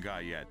catch the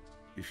guy yet.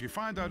 If you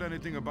find out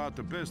anything about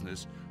the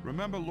business,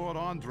 remember Lord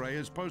Andre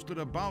has posted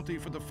a bounty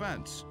for the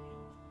fence.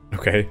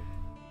 Okay.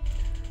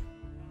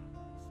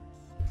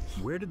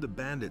 Where did the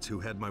bandits who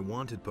had my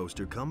wanted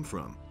poster come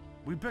from?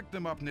 We picked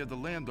them up near the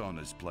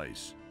landowner's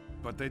place,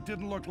 but they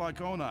didn't look like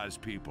Onar's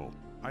people.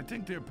 I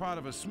think they're part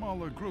of a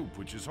smaller group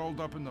which is holed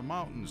up in the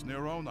mountains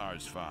near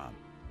Onar's farm.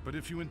 But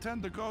if you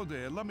intend to go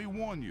there, let me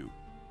warn you,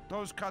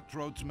 those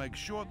cutthroats make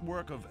short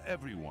work of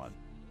everyone.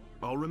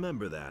 I'll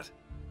remember that.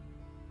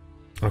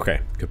 Okay,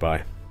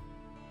 goodbye.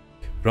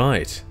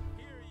 Right.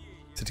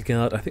 City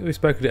Guard, I think we've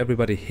spoken to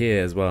everybody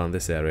here as well in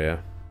this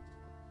area.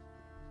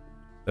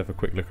 Let's have a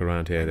quick look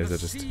around here. There's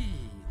just... sea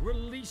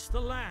released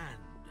the land,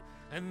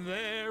 and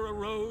there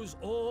arose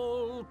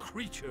all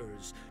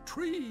creatures,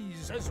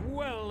 trees as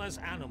well as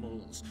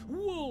animals,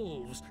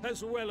 wolves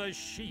as well as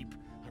sheep,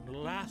 and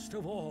last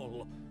of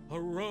all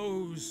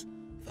arose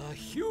the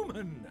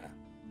human.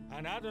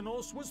 And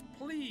Adanos was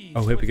pleased.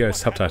 Oh, here we with go, what had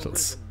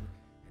subtitles. arisen,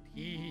 and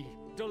he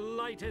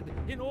delighted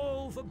in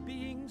all the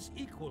beings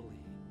equally.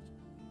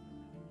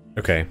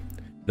 Okay.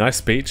 Nice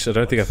speech. I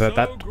don't think I've heard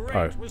that.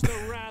 Great was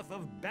the wrath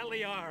of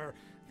Beliar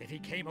that he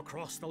came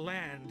across the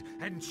land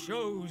and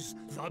chose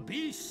the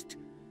beast.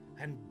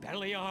 And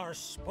Beliar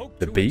spoke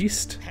The to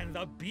beast? it, and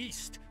the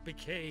beast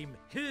became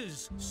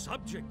his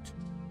subject.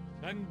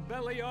 And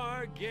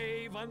Beliar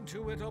gave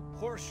unto it a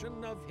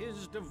portion of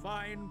his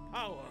divine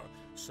power,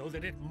 so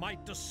that it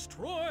might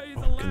destroy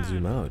the I can land.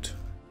 zoom out.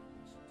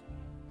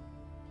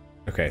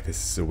 Okay,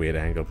 this is a weird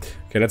angle.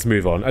 Okay, let's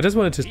move on. I just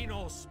wanted to...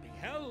 Enos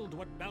beheld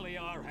what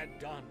Beliar had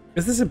done.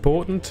 Is this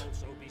important?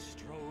 Also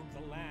bestrode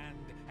the land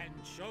and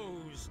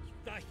chose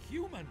the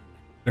human.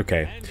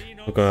 Okay,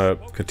 I'm gonna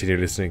continue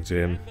listening to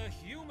him.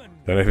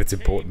 Don't know if it's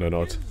important or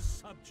not.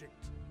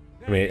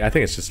 I mean, I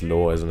think it's just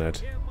lore, isn't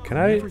it? Can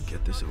I... never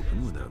get this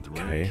open without the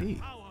right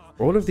key.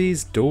 All of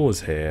these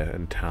doors here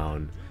in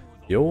town,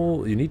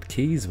 you need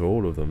keys for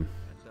all of them.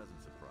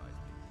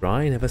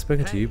 Brian, have I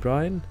spoken to you,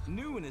 Brian?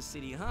 New in the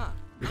city, huh?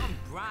 I'm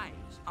Brian.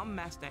 I'm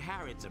Master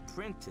Harrod's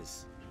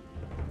apprentice.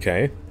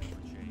 Okay.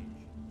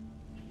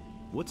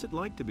 What's it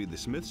like to be the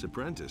smith's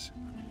apprentice?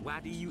 Why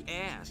do you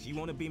ask? You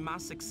want to be my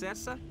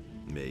successor?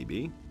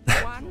 Maybe.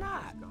 Why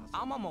not?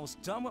 I'm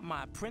almost done with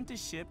my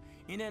apprenticeship,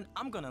 and then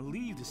I'm gonna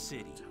leave the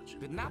city.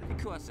 But not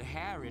because of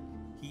Harrod.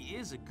 He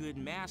is a good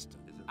master.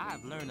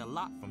 I've learned a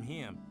lot from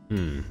him.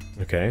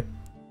 Okay.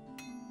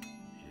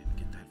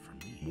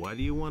 Why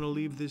do you want to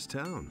leave this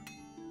town?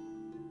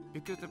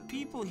 Because the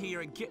people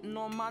here are getting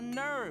on my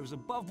nerves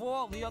above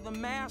all the other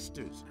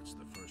masters. That's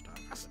the first time.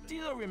 I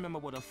still remember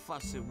what a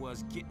fuss it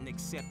was getting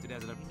accepted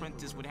as an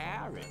apprentice with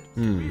Harrod.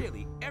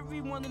 Really, every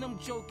one of them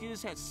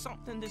jokers had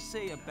something to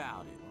say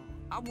about it.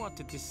 I want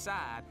to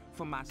decide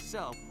for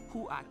myself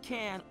who I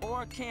can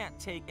or can't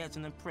take as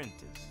an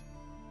apprentice.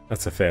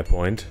 That's a fair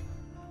point.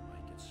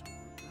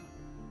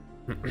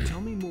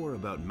 Tell me more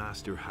about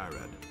Master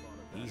Harrod.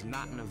 He's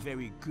not in a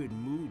very good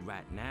mood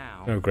right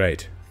now. Oh,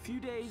 great. A few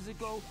days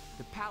ago,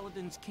 the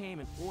paladins came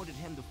and ordered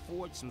him to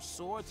forge some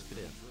swords for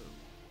them.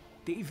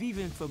 They've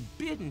even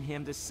forbidden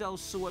him to sell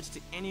swords to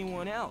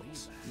anyone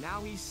else.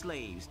 Now he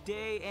slaves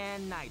day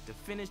and night to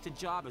finish the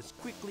job as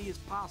quickly as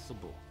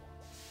possible.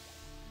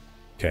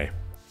 Okay.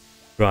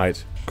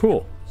 Right.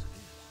 Cool.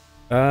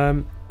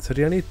 So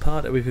the only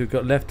part that we've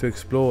got left to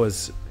explore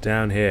is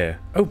down here.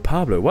 Oh,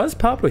 Pablo. Why is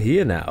Pablo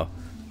here now?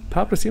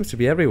 Pablo seems to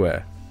be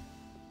everywhere.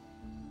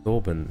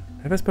 Thorben.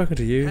 Have I spoken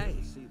to you? Hey,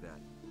 see that?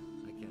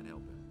 I can't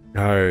help it.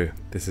 Oh,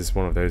 this is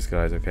one of those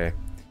guys. Okay.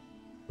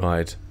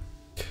 Right.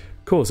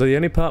 Cool. So the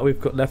only part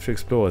we've got left to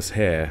explore is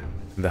here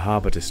in the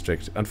Harbour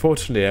District.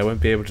 Unfortunately, I won't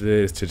be able to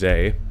do this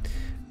today.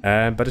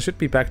 But I should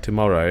be back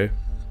tomorrow.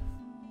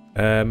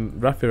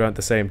 Roughly around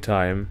the same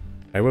time.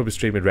 I will be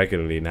streaming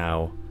regularly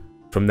now.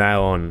 From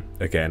now on,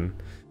 again.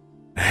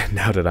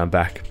 Now that I'm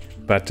back.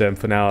 But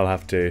for now, I'll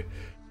have to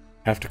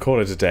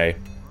call it a day.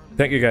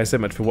 Thank you guys so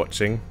much for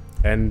watching.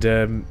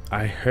 And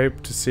I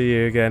hope to see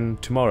you again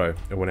tomorrow.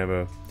 Or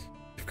whenever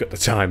you've got the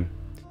time.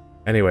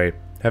 Anyway,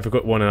 have a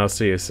good one and I'll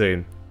see you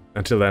soon.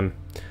 Until then,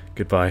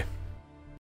 goodbye.